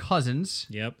to use Cousins.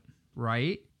 Yep.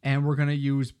 Right? And we're going to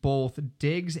use both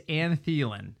Diggs and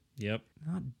Thielen. Yep.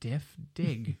 Not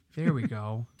Dig. There we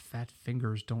go. Fat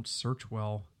fingers don't search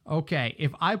well. Okay,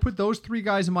 if I put those three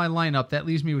guys in my lineup, that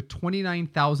leaves me with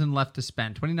 29,000 left to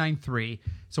spend, 29.3.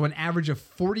 So an average of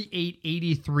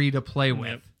 48.83 to play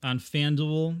with. Yep. On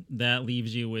FanDuel, that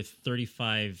leaves you with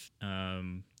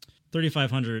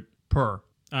 3,500 per.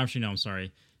 Actually, no, I'm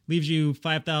sorry. Leaves you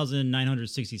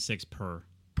 5,966 per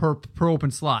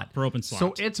open slot. Per open slot.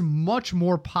 So it's much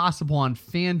more possible on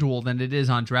FanDuel than it is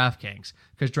on DraftKings,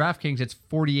 because DraftKings it's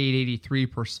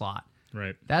 48.83 per slot.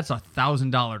 Right. That's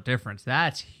 $1,000 difference.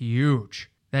 That's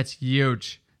huge.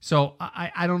 So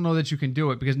I don't know that you can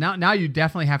do it, because now you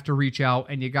definitely have to reach out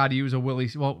and you got to use a Willie.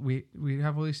 Well, we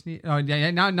have Willie Snead. Oh,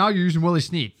 yeah, now you're using Willie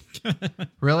Snead.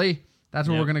 Really? That's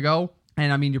where we're gonna go.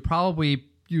 And I mean, you're probably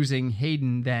using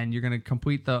Hayden. Then you're gonna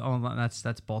complete the. Oh,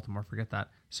 that's Baltimore. Forget that.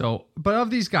 So, but of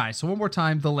these guys, so one more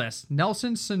time, the list: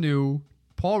 Nelson, Sanu,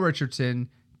 Paul Richardson,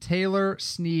 Taylor,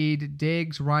 Snead,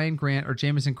 Diggs, Ryan Grant, or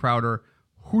Jamison Crowder.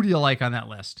 Who do you like on that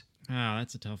list? Oh,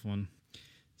 that's a tough one.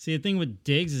 See, the thing with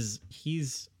Diggs is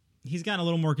he's gotten a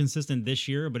little more consistent this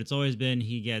year, but it's always been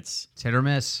it's hit or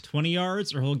miss. 20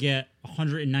 yards or he'll get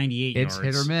 198 yards. It's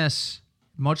hit or miss.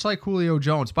 Much like Julio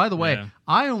Jones. By the way,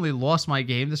 I only lost my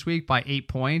game this week by 8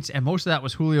 points, and most of that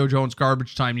was Julio Jones'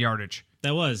 garbage time yardage.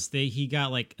 That was. He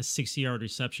got like a 60-yard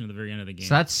reception at the very end of the game.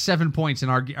 So that's 7 points in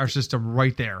our system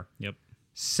right there. Yep.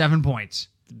 7 points.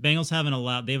 The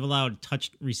Bengals they've allowed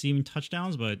receiving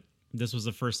touchdowns, but this was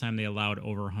the first time they allowed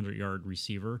over 100-yard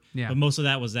receiver. Yeah. But most of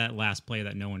that was that last play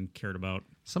that no one cared about.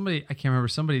 I can't remember,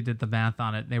 somebody did the math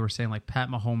on it. They were saying like Pat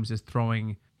Mahomes is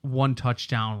throwing one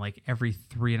touchdown like every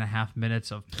 3.5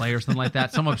 minutes of play or something like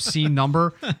that. Some obscene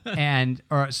number. And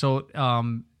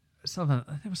something,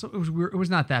 it was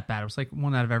not that bad. It was like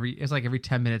every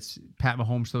 10 minutes Pat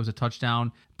Mahomes throws a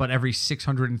touchdown, but every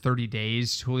 630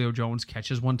 days Julio Jones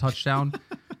catches one touchdown.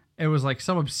 It was like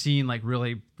some obscene, like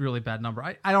really, really bad number.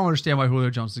 I don't understand why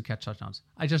Julio Jones doesn't catch touchdowns.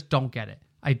 I just don't get it.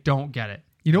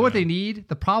 You know what they need?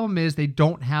 The problem is they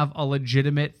don't have a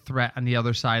legitimate threat on the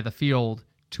other side of the field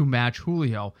to match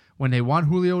Julio. When they want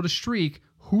Julio to streak,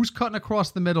 who's cutting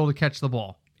across the middle to catch the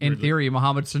ball? In theory,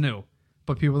 Mohamed Sanu.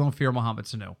 But people don't fear Mohamed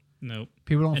Sanu. Nope.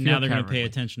 People don't. And now they're going to pay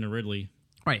attention to Ridley.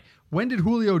 Right. When did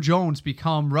Julio Jones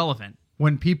become relevant?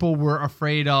 When people were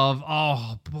afraid of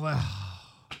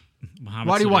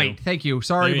Roddy White. Thank you.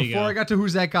 Sorry, before I got to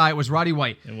who's that guy, it was Roddy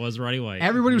White. It was Roddy White.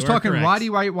 Everybody was talking correct. Roddy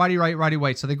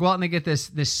White. So they go out and they get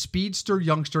this speedster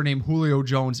youngster named Julio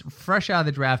Jones, fresh out of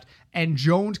the draft, and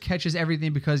Jones catches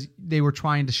everything because they were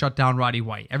trying to shut down Roddy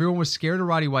White. Everyone was scared of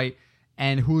Roddy White,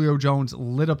 and Julio Jones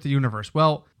lit up the universe.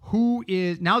 Well,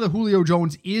 now that Julio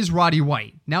Jones is Roddy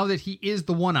White, now that he is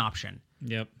the one option,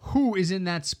 yep. Who is in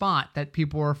that spot that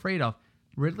people are afraid of?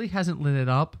 Ridley hasn't lit it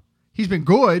up. He's been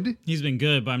good.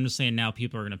 But I'm just saying now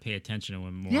people are going to pay attention to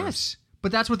him more. Yes,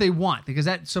 but that's what they want, because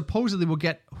that supposedly will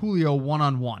get Julio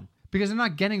one-on-one, because they're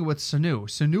not getting it with Sanu.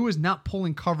 Sanu is not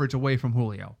pulling coverage away from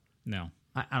Julio. No.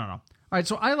 I don't know. All right,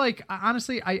 so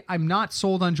I'm not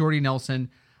sold on Jordy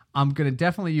Nelson. I'm going to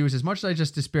definitely use, as much as I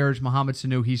just disparaged Mohamed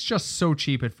Sanu, he's just so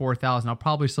cheap at 4,000. I'll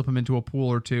probably slip him into a pool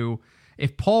or two.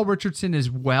 If Paul Richardson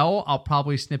is well, I'll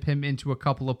probably snip him into a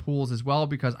couple of pools as well,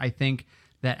 because I think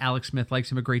that Alex Smith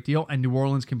likes him a great deal, and New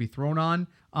Orleans can be thrown on.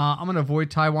 I'm going to avoid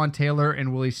Tywan Taylor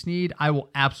and Willie Snead. I will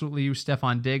absolutely use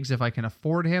Stephon Diggs if I can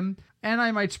afford him, and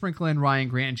I might sprinkle in Ryan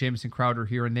Grant and Jamison Crowder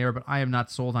here and there, but I am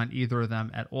not sold on either of them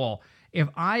at all. If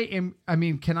I am,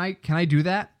 can I do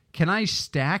that? Can I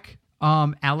stack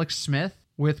Alex Smith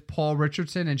with Paul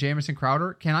Richardson and Jamison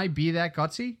Crowder? Can I be that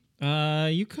gutsy?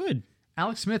 You could.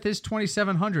 Alex Smith is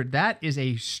 2,700. That is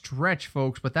a stretch,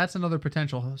 folks, but that's another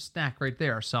potential stack right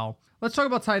there. So let's talk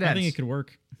about tight ends. I think it could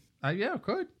work. Yeah, it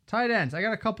could. Tight ends. I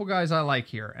got a couple guys I like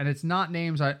here, and it's not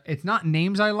names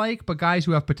I like, but guys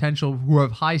who have potential, who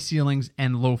have high ceilings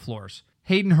and low floors.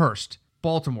 Hayden Hurst,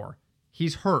 Baltimore.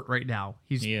 He's hurt right now.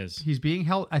 He is. He's being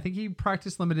held. I think he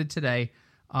practiced limited today,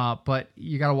 but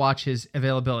you got to watch his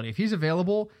availability. If he's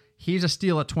available, he's a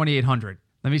steal at 2,800.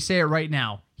 Let me say it right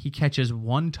now. He catches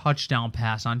one touchdown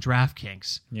pass on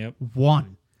DraftKings. Yep.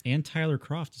 One. And Tyler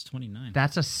Kroft is 29.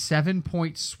 That's a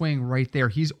 7-point swing right there.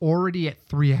 He's already at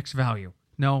 3x value.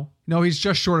 No, he's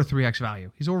just short of 3x value.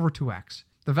 He's over 2x.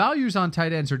 The values on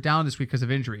tight ends are down this week because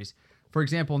of injuries. For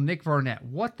example, Nick Varnett.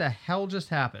 What the hell just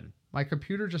happened? My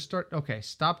computer just started. Okay,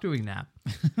 stop doing that.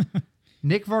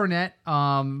 Nick Varnett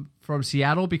from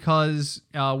Seattle, because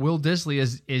Will Disley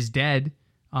is dead.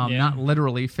 Not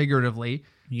literally, figuratively.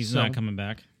 He's not coming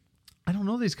back. I don't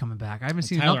know that he's coming back. I haven't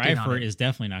seen Tyler an update on Eifert it. is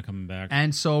definitely not coming back.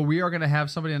 And so we are going to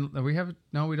have somebody we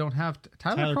don't have.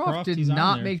 Tyler Kroft did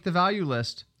not make the value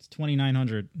list. It's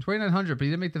 2,900. 2,900, but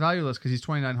he didn't make the value list because he's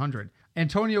 2,900.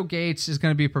 Antonio Gates is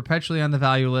going to be perpetually on the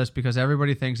value list because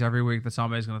everybody thinks every week that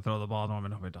somebody's going to throw the ball to him,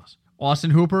 and nobody does.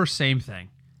 Austin Hooper, same thing.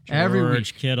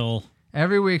 George Kittle.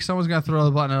 Every week someone's going to throw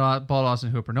the ball to Austin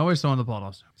Hooper. Nobody's throwing the ball to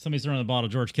Austin. Somebody's throwing the ball to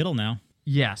George Kittle now.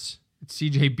 Yes. It's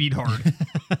CJ Beathard.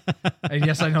 And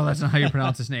yes, I know that's not how you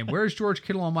pronounce his name. Where's George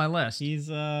Kittle on my list? He's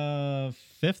 5th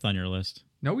on your list.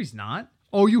 No, he's not.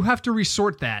 Oh, you have to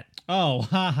resort that. Oh,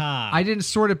 haha. I didn't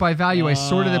sort it by value. I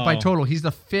sorted it by total. He's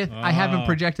the 5th. I have him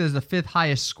projected as the 5th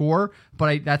highest score,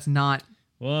 but that's not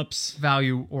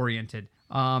value oriented.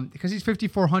 Because he's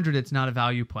 5,400, it's not a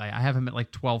value play. I have him at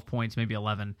like 12 points, maybe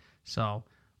 11. So,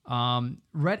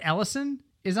 Rhett Ellison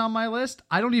is on my list.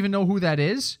 I don't even know who that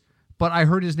is. But I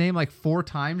heard his name like 4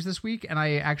 times this week, and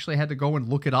I actually had to go and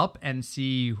look it up and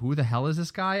see who the hell is this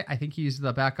guy. I think he's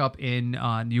the backup in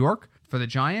New York for the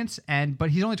Giants, but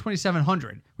he's only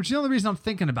 2,700, which is the only reason I'm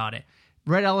thinking about it.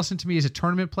 Rhett Ellison to me is a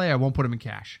tournament play. I won't put him in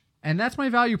cash. And that's my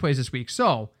value plays this week.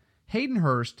 So Hayden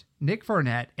Hurst, Nick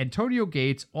Varnett, Antonio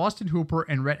Gates, Austin Hooper,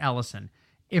 and Rhett Ellison.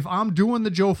 If I'm doing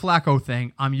the Joe Flacco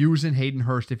thing, I'm using Hayden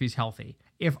Hurst if he's healthy.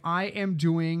 If I am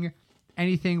doing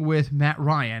anything with Matt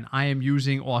Ryan, I am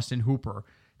using Austin Hooper.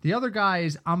 The other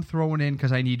guys I'm throwing in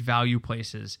because I need value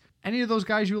places. Any of those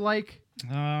guys you like?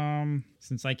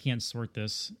 Since I can't sort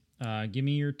this, give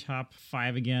me your top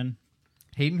 5 again.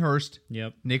 Hayden Hurst.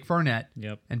 Yep. Nick Varnett.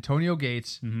 Yep. Antonio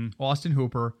Gates. Austin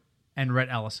Hooper. And Rhett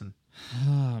Ellison.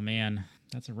 Oh, man.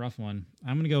 That's a rough one.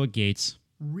 I'm going to go with Gates.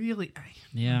 Really?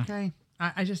 Yeah. Okay.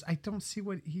 I don't see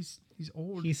what he's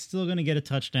old. He's still going to get a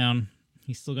touchdown.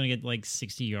 He's still going to get like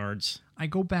 60 yards. I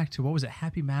go back to, what was it,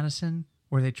 Happy Madison,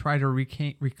 where they try to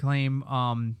reclaim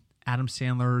Adam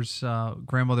Sandler's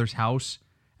grandmother's house,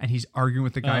 and he's arguing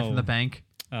with the guy from the bank.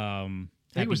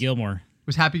 Happy Gilmore. It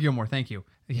was Happy Gilmore, thank you.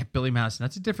 Yeah, Billy Madison.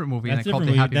 That's a different movie. That's and I called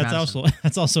it Happy Madison.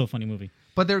 That's also a funny movie.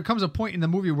 But there comes a point in the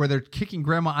movie where they're kicking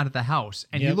grandma out of the house,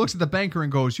 and he looks at the banker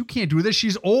and goes, "You can't do this.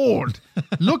 She's old.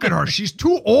 Look at her. She's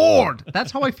too old."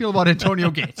 That's how I feel about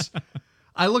Antonio Gates.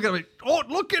 I look at him, oh,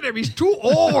 look at him. He's too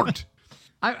old.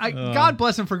 God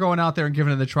bless him for going out there and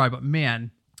giving it the try, but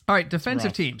man. All right,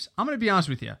 defensive teams. I'm going to be honest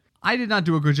with you. I did not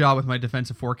do a good job with my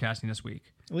defensive forecasting this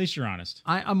week. At least you're honest.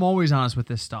 I'm always honest with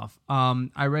this stuff.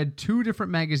 I read 2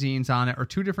 different magazines on it, or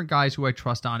 2 different guys who I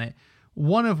trust on it,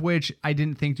 one of which I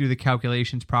didn't think do the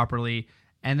calculations properly,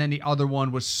 and then the other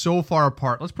one was so far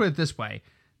apart. Let's put it this way.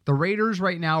 The Raiders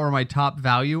right now are my top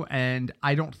value, and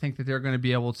I don't think that they're going to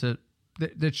be able to...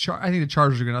 I think the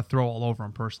Chargers are going to throw all over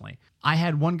them personally. I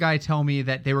had one guy tell me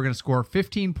that they were going to score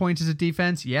 15 points as a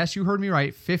defense. Yes, you heard me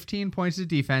right. 15 points as a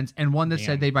defense, and one that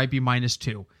said they might be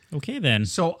 -2. Okay, then.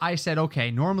 So I said, okay,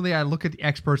 normally I look at the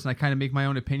experts and I kind of make my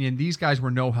own opinion. These guys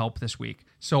were no help this week.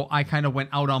 So I kind of went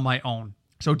out on my own.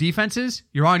 So defenses,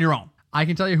 you're on your own. I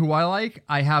can tell you who I like.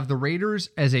 I have the Raiders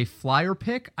as a flyer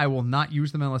pick. I will not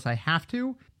use them unless I have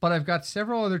to, but I've got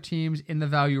several other teams in the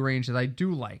value range that I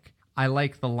do like. I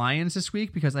like the Lions this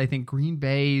week because I think Green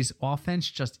Bay's offense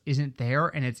just isn't there,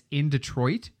 and it's in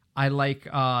Detroit. I like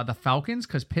the Falcons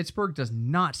because Pittsburgh does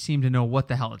not seem to know what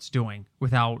the hell it's doing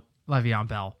without Le'Veon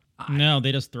Bell. No,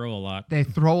 they just throw a lot. They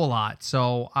throw a lot,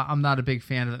 so I'm not a big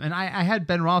fan of them. And I had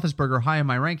Ben Roethlisberger high in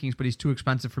my rankings, but he's too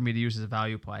expensive for me to use as a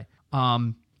value play.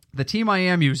 The team I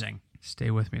am using,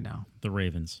 stay with me now. The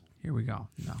Ravens. Here we go.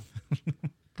 No.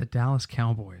 The Dallas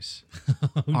Cowboys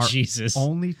Oh, Jesus.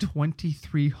 only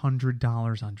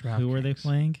 $2,300 on DraftKings. Who are they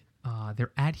playing?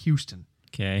 They're at Houston.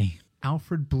 Okay.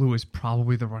 Alfred Blue is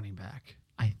probably the running back.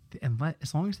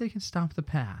 As long as they can stop the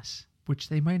pass, which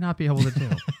they might not be able to do,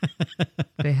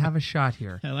 they have a shot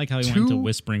here. I like how he went to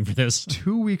whispering for this.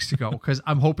 2 weeks ago, because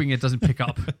I'm hoping it doesn't pick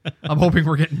up. I'm hoping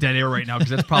we're getting dead air right now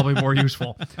because that's probably more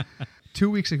useful.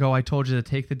 2 weeks ago, I told you to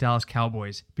take the Dallas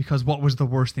Cowboys because what was the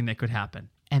worst thing that could happen?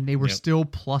 And they were still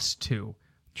 +2.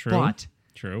 True. But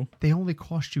True. they only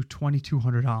cost you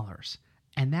 $2,200.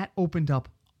 And that opened up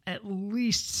at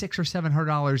least $600 or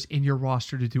 $700 in your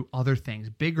roster to do other things,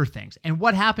 bigger things. And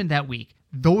what happened that week?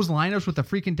 Those lineups with the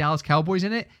freaking Dallas Cowboys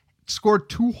in it scored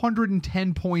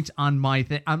 210 points on my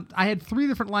thing. I had 3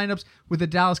 different lineups with the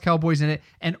Dallas Cowboys in it,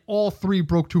 and all 3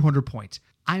 broke 200 points.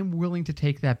 I'm willing to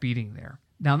take that beating there.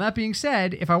 Now, that being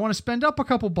said, if I want to spend up a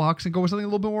couple bucks and go with something a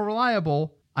little bit more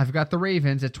reliable, I've got the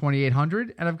Ravens at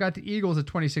 2,800, and I've got the Eagles at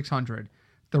 2,600.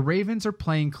 The Ravens are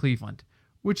playing Cleveland,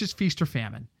 which is feast or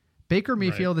famine. Baker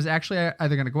Mayfield is actually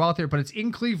either going to go out there, but it's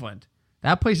in Cleveland.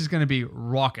 That place is going to be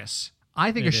raucous.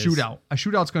 I think a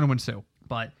shootout's going to win too.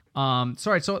 But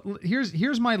sorry. So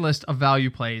here's my list of value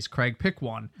plays. Craig, pick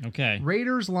one. Okay.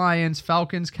 Raiders, Lions,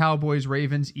 Falcons, Cowboys,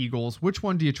 Ravens, Eagles. Which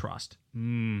one do you trust?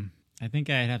 I think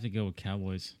I'd have to go with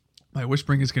Cowboys. My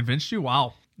whispering has convinced you.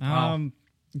 Wow. I'm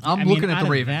I looking mean, at out the of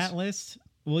Ravens. that list.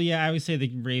 Well, yeah, I would say the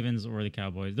Ravens or the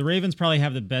Cowboys. The Ravens probably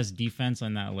have the best defense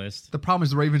on that list. The problem is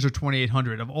the Ravens are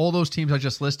 2,800. Of all those teams I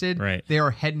just listed, Right. they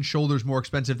are head and shoulders more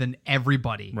expensive than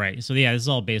everybody. Right. So yeah, this is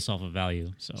all based off of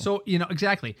value. So,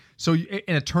 exactly. So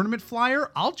in a tournament flyer,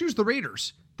 I'll choose the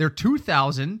Raiders. They're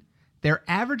 2,000. They're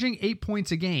averaging 8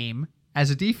 points a game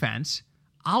as a defense.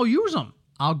 I'll use them.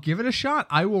 I'll give it a shot.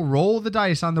 I will roll the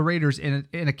dice on the Raiders in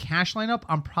a cash lineup.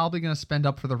 I'm probably going to spend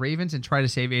up for the Ravens and try to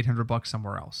save $800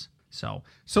 somewhere else. So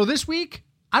this week,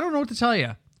 I don't know what to tell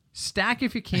you. Stack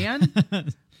if you can.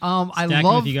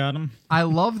 if you got them. I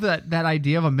love that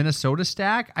idea of a Minnesota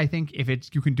stack. I think if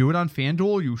you can do it on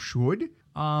FanDuel, you should.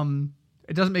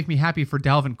 It doesn't make me happy for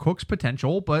Dalvin Cook's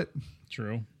potential, but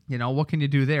True. what can you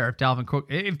do there if Dalvin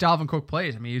Cook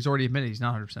plays? I mean, he's already admitted he's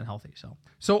not 100% healthy.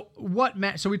 So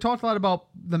we talked a lot about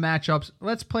the matchups.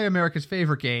 Let's play America's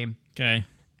favorite game. Okay.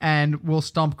 And we'll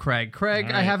stump Craig. Craig,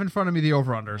 All right. I have in front of me the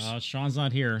over-unders. Sean's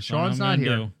not here. Sean's not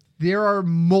here. There are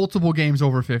multiple games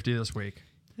over 50 this week.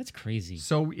 That's crazy.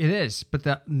 So it is, but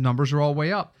the numbers are all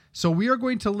way up. So we are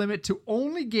going to limit to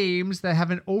only games that have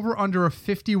an over-under of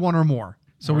 51 or more.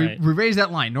 So we raised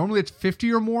that line. Normally it's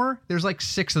 50 or more. There's like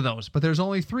 6 of those, but there's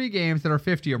only 3 games that are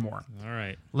 50 or more. All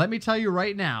right. Let me tell you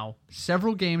right now,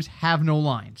 several games have no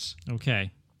lines. Okay.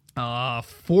 4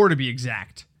 to be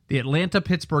exact. The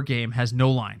Atlanta-Pittsburgh game has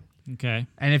no line. Okay.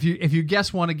 And if you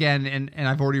guess one again, and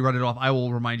I've already read it off, I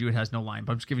will remind you it has no line,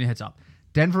 but I'm just giving you a heads up.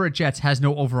 Denver at Jets has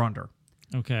no over-under.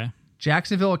 Okay.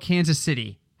 Jacksonville at Kansas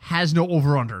City has no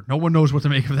over-under. No one knows what to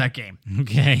make of that game.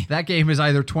 Okay. That game is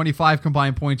either 25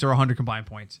 combined points or 100 combined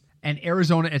points. And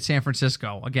Arizona at San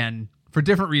Francisco, again, for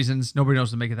different reasons, nobody knows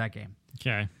what to make of that game.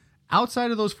 Okay.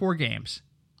 Outside of those 4 games,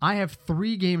 I have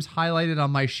 3 games highlighted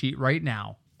on my sheet right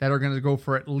now that are going to go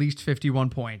for at least 51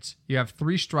 points. You have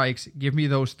 3 strikes. Give me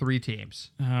those 3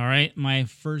 teams. All right. My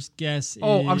first guess is...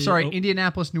 Oh, I'm sorry.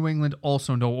 Indianapolis, New England,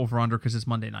 also no over-under because it's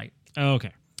Monday night.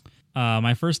 Okay.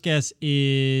 My first guess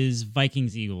is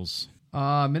Vikings, Eagles.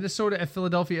 Minnesota at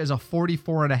Philadelphia is a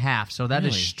 44.5, so that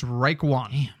is strike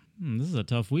 1. Damn. This is a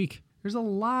tough week. There's a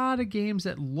lot of games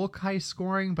that look high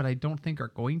scoring, but I don't think are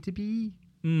going to be.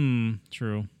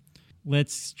 True.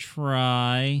 Let's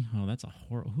try... Oh, that's a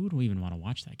horrible... Who do we even want to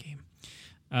watch that game?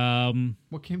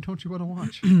 What game don't you want to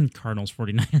watch? Cardinals,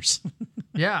 49ers.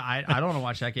 Yeah, I don't want to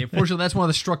watch that game. Fortunately, that's one of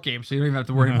the struck games, so you don't even have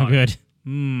to worry about good. it.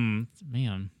 Man.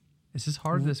 This is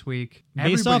hard this week.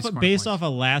 Based off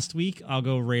of last week, I'll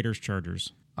go Raiders,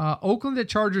 Chargers. Oakland at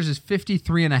Chargers is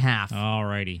 53.5.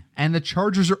 Alrighty. And the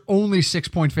Chargers are only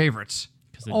 6-point favorites.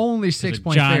 Only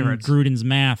 6-point favorites. Gruden's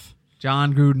math.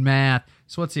 John Gruden math.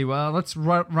 So let's see. Well, let's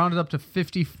round it up to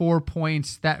 54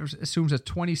 points. That assumes a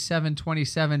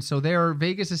 27-27. So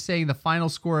Vegas is saying the final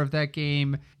score of that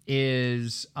game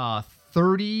is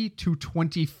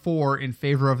 30-24 in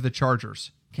favor of the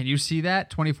Chargers. Can you see that?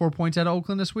 24 points out of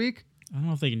Oakland this week? I don't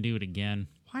know if they can do it again.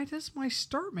 Why does my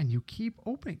start menu keep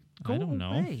opening? I don't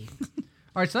know. All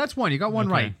right, so that's one. You got one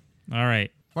right. All right.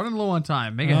 Running low on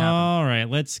time. Make it happen. All right,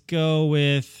 let's go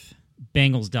with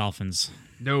Bengals, Dolphins.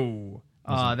 No.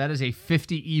 That is a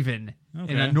 50 even.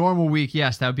 Okay. In a normal week,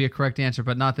 yes, that would be a correct answer,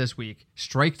 but not this week.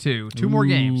 Strike two. Two more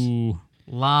games.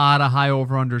 Lot of high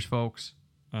over-unders, folks.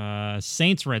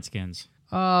 Saints, Redskins.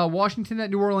 Washington at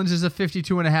New Orleans is a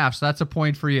 52.5, so that's a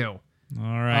point for you. All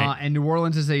right. And New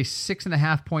Orleans is a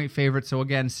 6.5 point favorite, so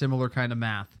again, similar kind of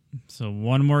math. So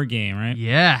one more game, right?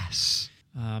 Yes.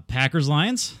 Packers,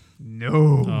 Lions. No.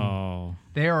 Oh.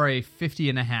 They are a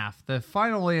 50.5. The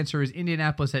final answer is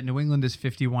Indianapolis at New England is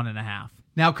 51.5.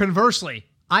 Now, conversely,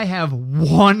 I have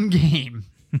one game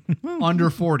under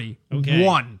 40. Okay.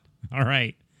 One. All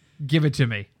right. Give it to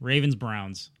me. Ravens,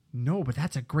 Browns. No, but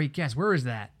that's a great guess. Where is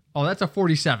that? Oh, that's a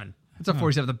 47. That's a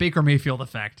 47. The Baker Mayfield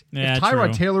effect. Yeah, if Tyrod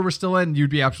true. Taylor was still in, you'd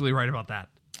be absolutely right about that.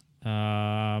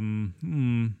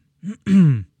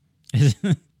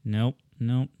 Nope.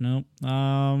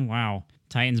 Wow.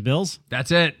 Titans, Bills.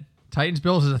 That's it. Titans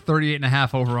Bills is a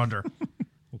 38.5 over under.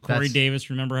 Will Corey Davis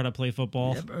remember how to play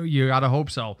football? You got to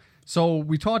hope so. So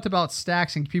we talked about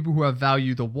stacks and people who have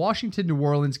value. The Washington-New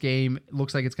Orleans game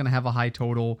looks like it's going to have a high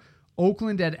total.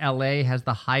 Oakland at LA has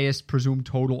the highest presumed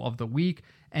total of the week.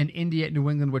 And Indy at New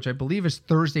England, which I believe is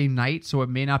Thursday night, so it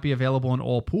may not be available in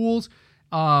all pools,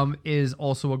 is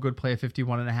also a good play at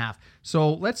 51.5.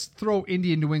 So let's throw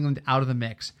Indy and New England out of the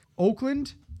mix.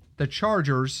 Oakland, the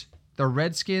Chargers, the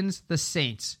Redskins, the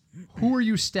Saints. Who are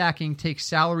you stacking? Take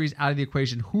salaries out of the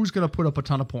equation. Who's going to put up a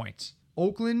ton of points?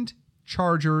 Oakland,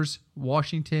 Chargers,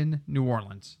 Washington, New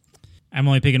Orleans. I'm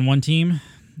only picking one team.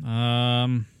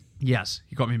 Yes,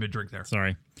 you caught me mid-drink there.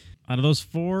 Sorry. Out of those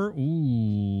four,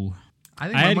 I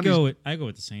think I'd go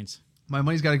with the Saints. My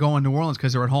money's got to go on New Orleans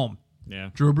because they're at home. Yeah.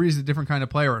 Drew Brees is a different kind of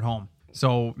player at home.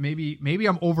 So maybe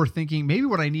I'm overthinking. Maybe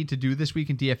what I need to do this week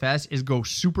in DFS is go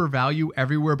super value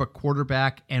everywhere but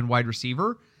quarterback and wide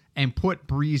receiver and put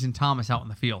Brees and Thomas out in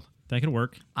the field. That could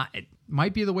work. It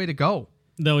might be the way to go.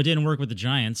 Though it didn't work with the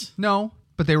Giants. No,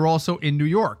 but they were also in New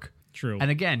York. True. And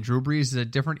again, Drew Brees is a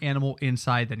different animal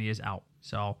inside than he is out.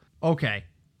 So, okay.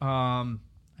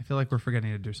 I feel like we're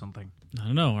forgetting to do something. I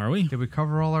don't know. Are we? Did we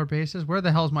cover all our bases? Where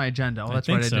the hell's my agenda? Oh, that's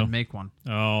right. I didn't make one.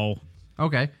 Oh.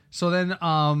 Okay. So then,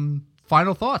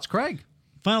 final thoughts, Craig.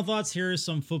 Final thoughts. Here is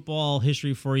some football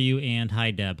history for you, and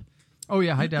hi, Deb. Oh,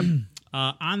 yeah. Hi, Deb.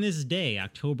 On this day,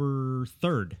 October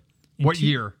 3rd. What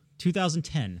year?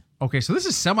 2010. Okay, so this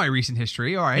is semi-recent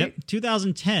history. All right. Yep.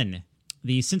 2010.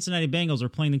 The Cincinnati Bengals are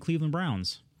playing the Cleveland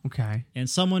Browns. Okay. And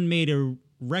someone had a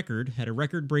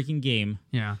record-breaking game.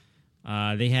 Yeah.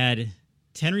 They had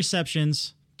 10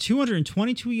 receptions,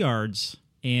 222 yards,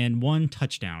 and 1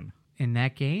 touchdown. In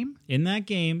that game? In that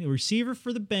game, a receiver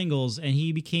for the Bengals, and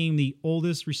he became the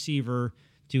oldest receiver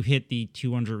to hit the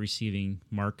 200 receiving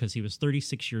mark because he was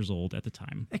 36 years old at the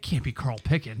time. That can't be Carl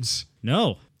Pickens.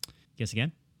 No. Guess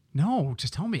again? No,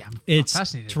 just tell me. I'm It's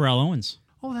fascinated. Terrell Owens.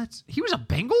 Oh, he was a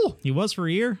Bengal? He was for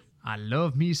a year. I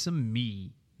love me some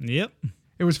me. Yep.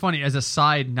 It was funny as a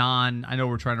side I know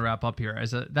we're trying to wrap up here.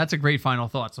 That's a great final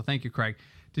thought. So thank you, Craig.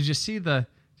 Did you see the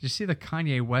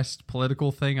Kanye West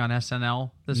political thing on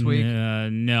SNL this week?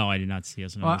 No, I did not see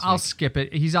SNL. Well, I'll skip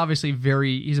it. He's obviously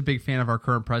he's a big fan of our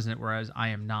current president, whereas I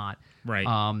am not. Right.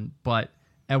 But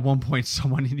at one point,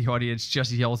 someone in the audience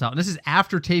just yells out, and this is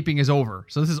after taping is over,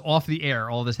 so this is off the air.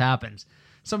 All this happens.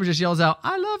 Someone just yells out,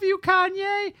 "I love you,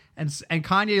 Kanye," and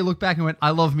Kanye looked back and went,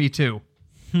 "I love me too."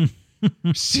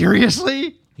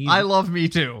 Seriously? I love me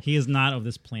too. He is not of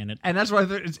this planet. And that's why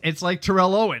it's like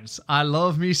Terrell Owens. I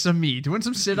love me some me. Doing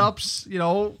some sit-ups,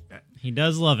 He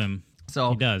does love him.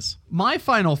 So he does. My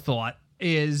final thought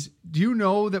is, do you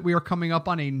know that we are coming up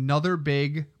on another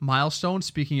big milestone,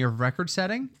 speaking of record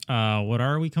setting? What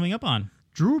are we coming up on?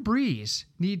 Drew Brees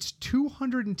needs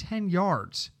 210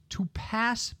 yards to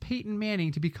pass Peyton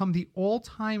Manning to become the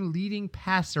all-time leading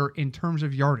passer in terms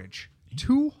of yardage.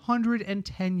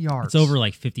 210 yards. It's over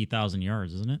like 50,000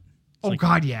 yards, isn't it?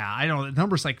 God, yeah. I know the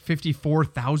number's like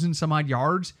 54,000 some odd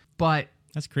yards, but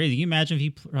that's crazy. Can you imagine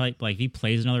if he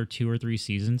plays another 2 or 3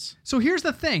 seasons? So here's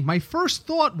the thing. My first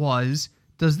thought was,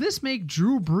 does this make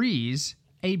Drew Brees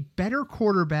a better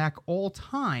quarterback all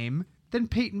time than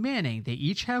Peyton Manning? They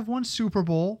each have won Super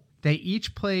Bowl. They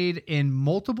each played in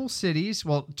multiple cities.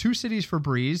 Well, 2 cities for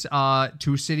Brees,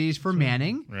 2 cities for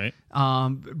Manning. Right.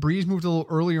 Brees moved a little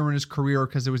earlier in his career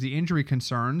because there was the injury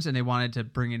concerns, and they wanted to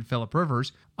bring in Phillip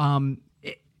Rivers.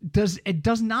 It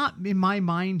does not, in my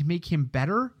mind, make him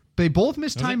better. They both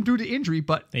missed time due to injury,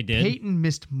 but they did. Peyton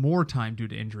missed more time due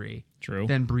to injury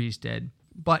than Brees did.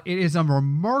 But it is a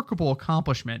remarkable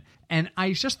accomplishment. And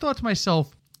I just thought to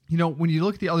myself, when you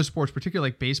look at the other sports,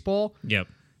 particularly like baseball, yep,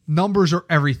 numbers are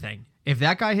everything. If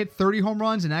that guy hit 30 home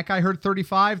runs and that guy hit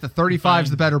 35, the 35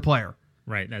 is the better player.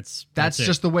 Right. That's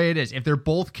just the way it is. If they're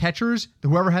both catchers,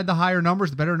 whoever had the higher numbers,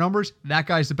 the better numbers, that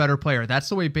guy's the better player. That's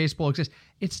the way baseball exists.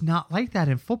 It's not like that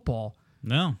in football.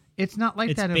 No. It's not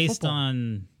like that in football. It's based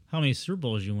on how many Super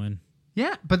Bowls you win.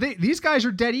 Yeah, but these guys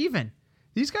are dead even.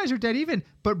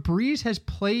 But Breeze has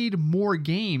played more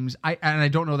games. And I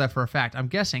don't know that for a fact. I'm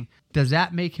guessing. Does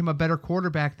that make him a better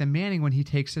quarterback than Manning when he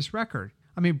takes this record?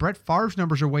 I mean, Brett Favre's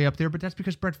numbers are way up there, but that's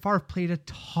because Brett Favre played a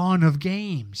ton of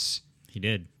games. He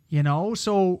did. You know,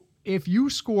 so if you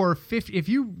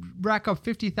rack up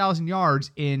 50,000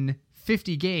 yards in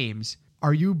 50 games,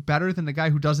 are you better than the guy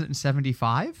who does it in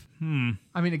 75?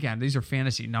 I mean, again, these are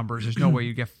fantasy numbers. There's no way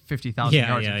you get 50,000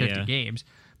 yards in 50 games.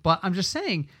 But I'm just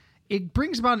saying, it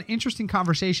brings about an interesting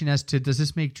conversation as to, does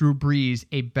this make Drew Brees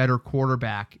a better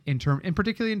quarterback and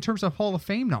particularly in terms of Hall of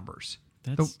Fame numbers?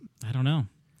 I don't know.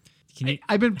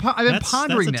 I've been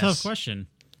pondering this. That's a tough question.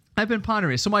 I've been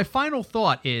pondering this. So my final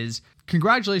thought is,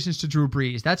 congratulations to Drew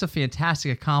Brees. That's a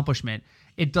fantastic accomplishment.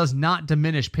 It does not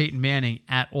diminish Peyton Manning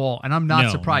at all, and I'm not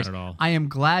surprised. Not at all. I am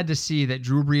glad to see that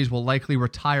Drew Brees will likely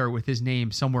retire with his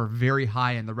name somewhere very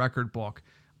high in the record book.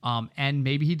 And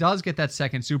maybe he does get that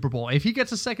second Super Bowl. If he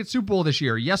gets a second Super Bowl this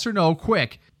year, yes or no,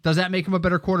 quick, does that make him a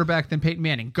better quarterback than Peyton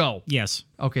Manning? Go. Yes.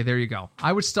 Okay, there you go.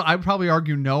 I would probably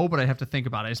argue no, but I'd have to think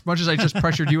about it. As much as I just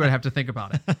pressured you, I'd have to think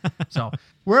about it. So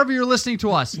wherever you're listening to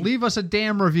us, leave us a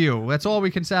damn review. That's all we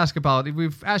can ask about.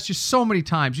 We've asked you so many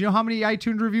times. You know how many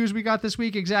iTunes reviews we got this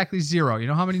week? Exactly 0. You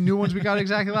know how many new ones we got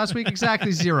exactly last week?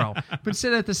 Exactly 0. Been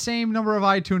sitting at the same number of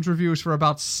iTunes reviews for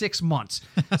about 6 months.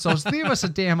 So leave us a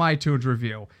damn iTunes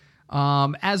review.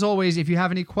 As always, if you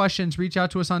have any questions, reach out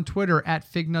to us on Twitter at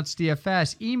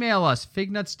FignutsDFS. Email us,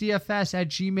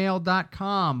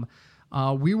 fignutsdfs@gmail.com.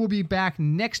 We will be back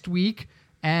next week,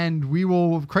 and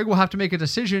Craig will have to make a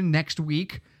decision next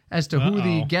week as to who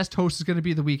the guest host is going to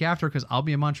be the week after, because I'll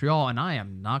be in Montreal, and I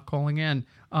am not calling in.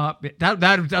 That's what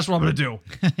I'm going to do.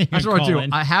 That's what I do.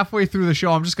 Halfway through the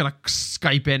show, I'm just going to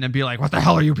Skype in and be like, what the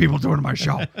hell are you people doing to my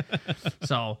show?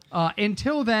 So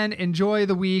until then, enjoy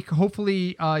the week.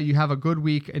 Hopefully you have a good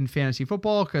week in fantasy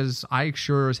football, because I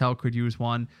sure as hell could use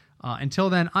one. Until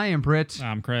then, I am Britt.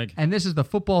 I'm Craig. And this is the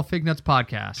Football Fig Nuts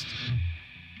Podcast.